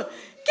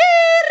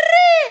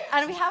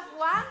 And we have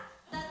one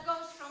that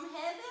goes from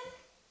heaven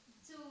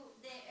to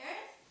the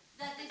earth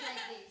that is like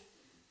this.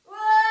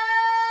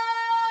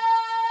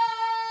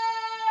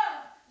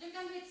 You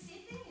can do it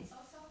sitting. It's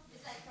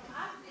like from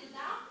up till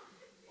down.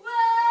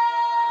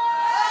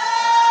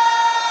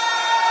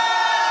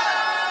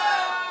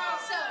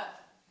 So,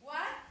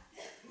 one.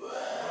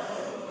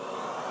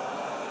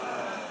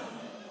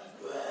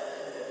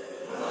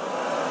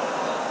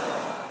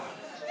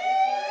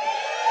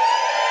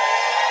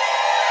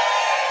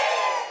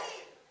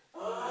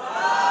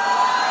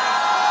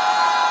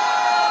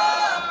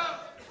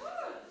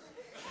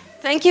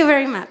 Thank you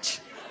very much.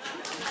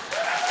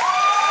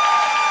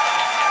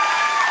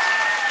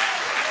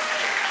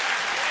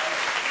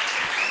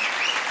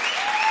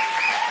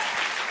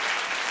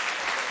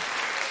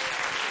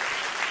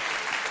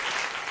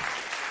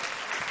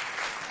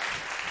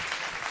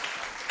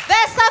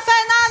 Bessa!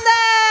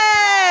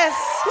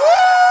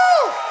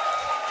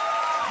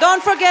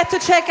 Don't forget to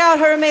check out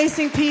her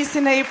amazing piece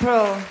in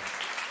April.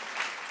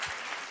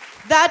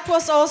 That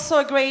was also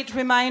a great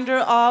reminder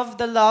of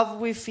the love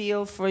we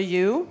feel for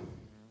you.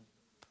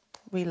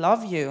 We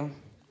love you.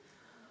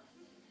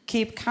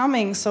 Keep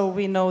coming so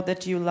we know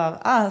that you love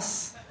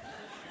us.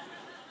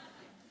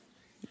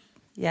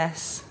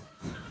 Yes.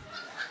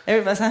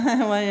 Everybody's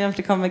why you have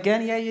to come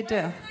again? Yeah, you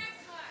do.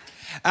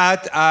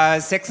 At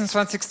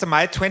 26th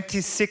May,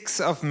 26th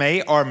of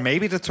May, or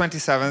maybe the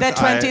 27th. The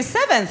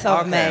 27th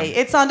of May.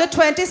 It's on the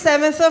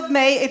 27th of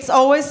May. It's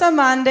always a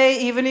Monday.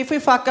 Even if we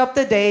fuck up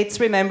the dates,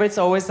 remember it's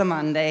always a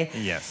Monday.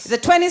 Yes. The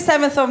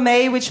 27th of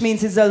May, which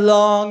means it's a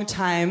long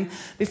time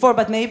before.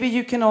 But maybe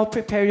you can all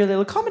prepare your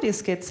little comedy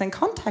skits and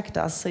contact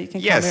us so you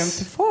can come here and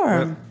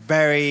perform. We're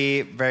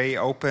very, very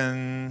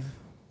open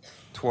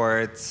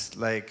towards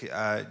like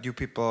new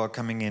people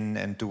coming in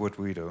and do what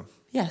we do.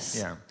 Yes.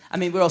 Yeah. I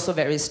mean, we're also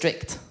very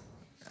strict.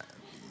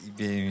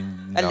 A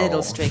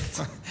little strict.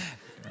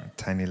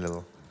 Tiny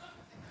little.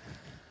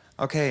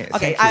 Okay.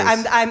 Okay.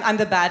 Thank you. I'm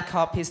the bad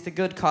cop. He's the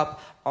good cop,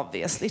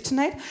 obviously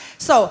tonight.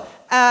 So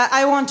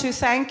I want to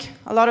thank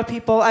a lot of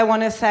people. I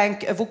want to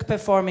thank VUK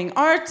Performing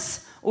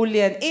Arts,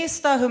 Uli and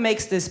Esta, who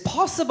makes this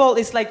possible.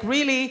 It's like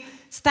really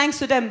thanks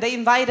to them. They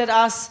invited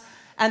us,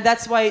 and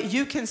that's why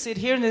you can sit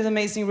here in this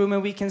amazing room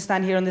and we can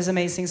stand here on this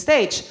amazing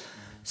stage.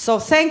 So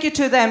thank you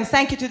to them.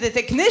 Thank you to the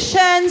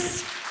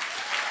technicians.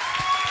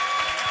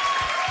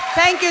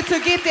 Thank you to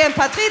Gitti and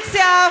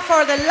Patricia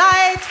for the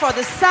light, for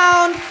the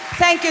sound.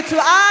 Thank you to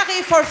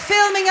Ari for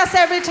filming us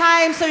every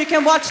time so you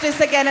can watch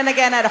this again and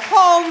again at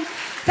home.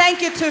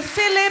 Thank you to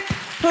Philip,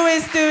 who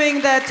is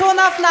doing the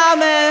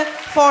Tonaufnahme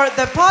for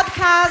the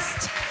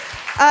podcast.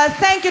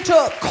 Thank you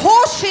to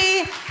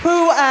Koshi,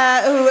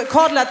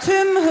 Cordla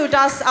Tum,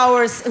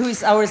 who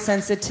is our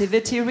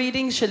sensitivity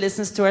reading. She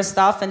listens to our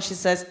stuff and she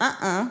says,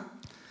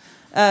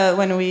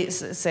 when we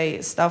say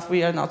stuff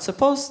we are not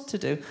supposed to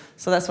do.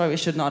 So that's why we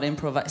should not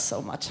improvise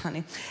so much,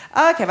 honey.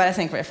 Okay, but I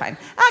think we're fine.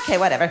 Okay,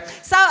 whatever.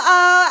 So,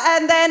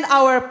 and then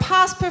our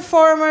past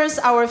performers,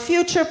 our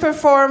future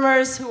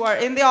performers who are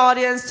in the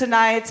audience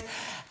tonight.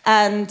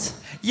 And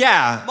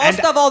most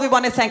of all, I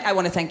want to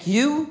thank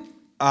you.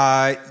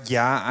 I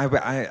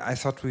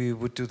thought we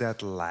would do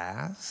that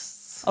last.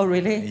 Oh,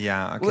 really?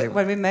 Yeah, okay.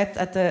 When we met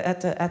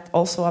at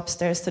also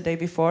upstairs the day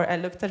before, I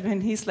looked at him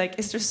and he's like,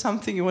 is there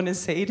something you want to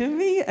say to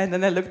me? And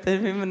then I looked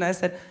at him and I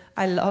said,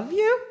 I love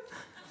you.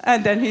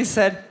 And then he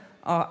said,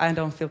 oh, I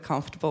don't feel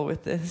comfortable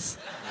with this.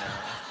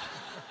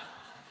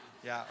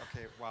 Yeah,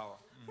 okay, wow.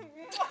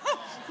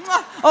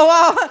 Oh,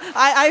 wow,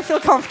 I feel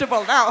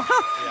comfortable now.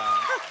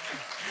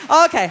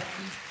 Yeah. Okay.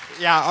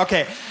 Ja,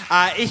 okay.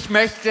 Ich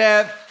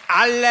möchte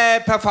alle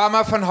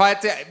Performer von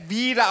heute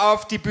wieder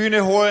auf die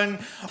Bühne holen.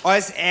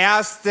 Als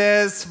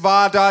erstes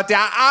war da der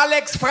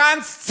Alex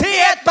Franz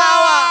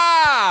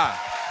Zietbauer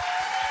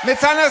mit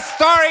seiner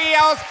Story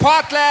aus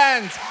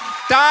Portland.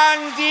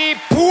 Dann die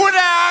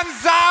Pune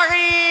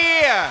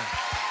Ansari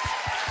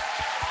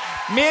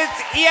mit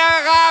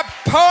ihrer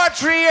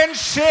Poetry and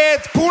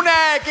Shit. Pune,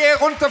 geh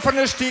runter von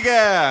der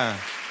Stiege.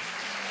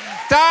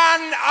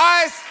 Dann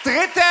als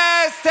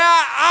drittes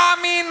der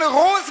Armin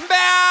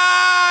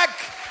Rosenberg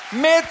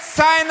mit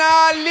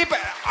seiner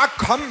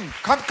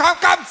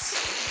kommt's!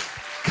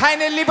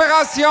 Keine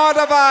Liberation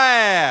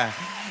dabei.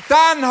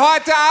 Dann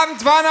heute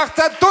Abend war noch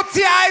der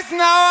Dutzi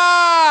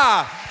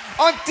Eisenhower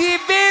und die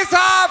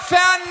Weser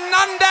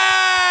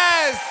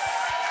Fernandes.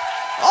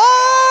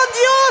 Und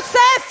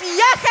Josef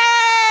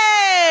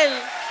Jachel.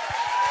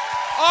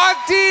 Und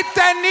die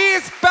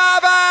Denise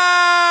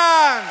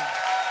Berben.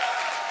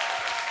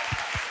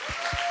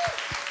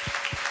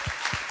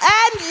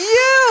 And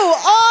you,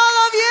 all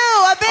of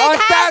you, a big und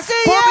hand das to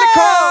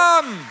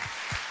Publikum. You.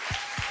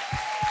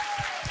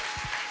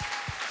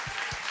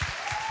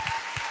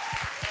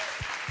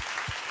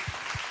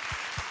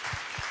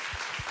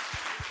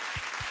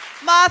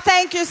 Ma,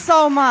 thank you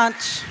so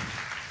much.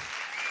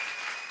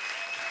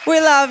 We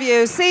love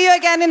you. See you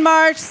again in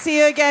March. See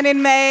you again in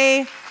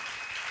May.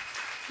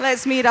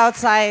 Let's meet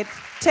outside.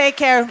 Take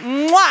care.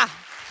 Mwah.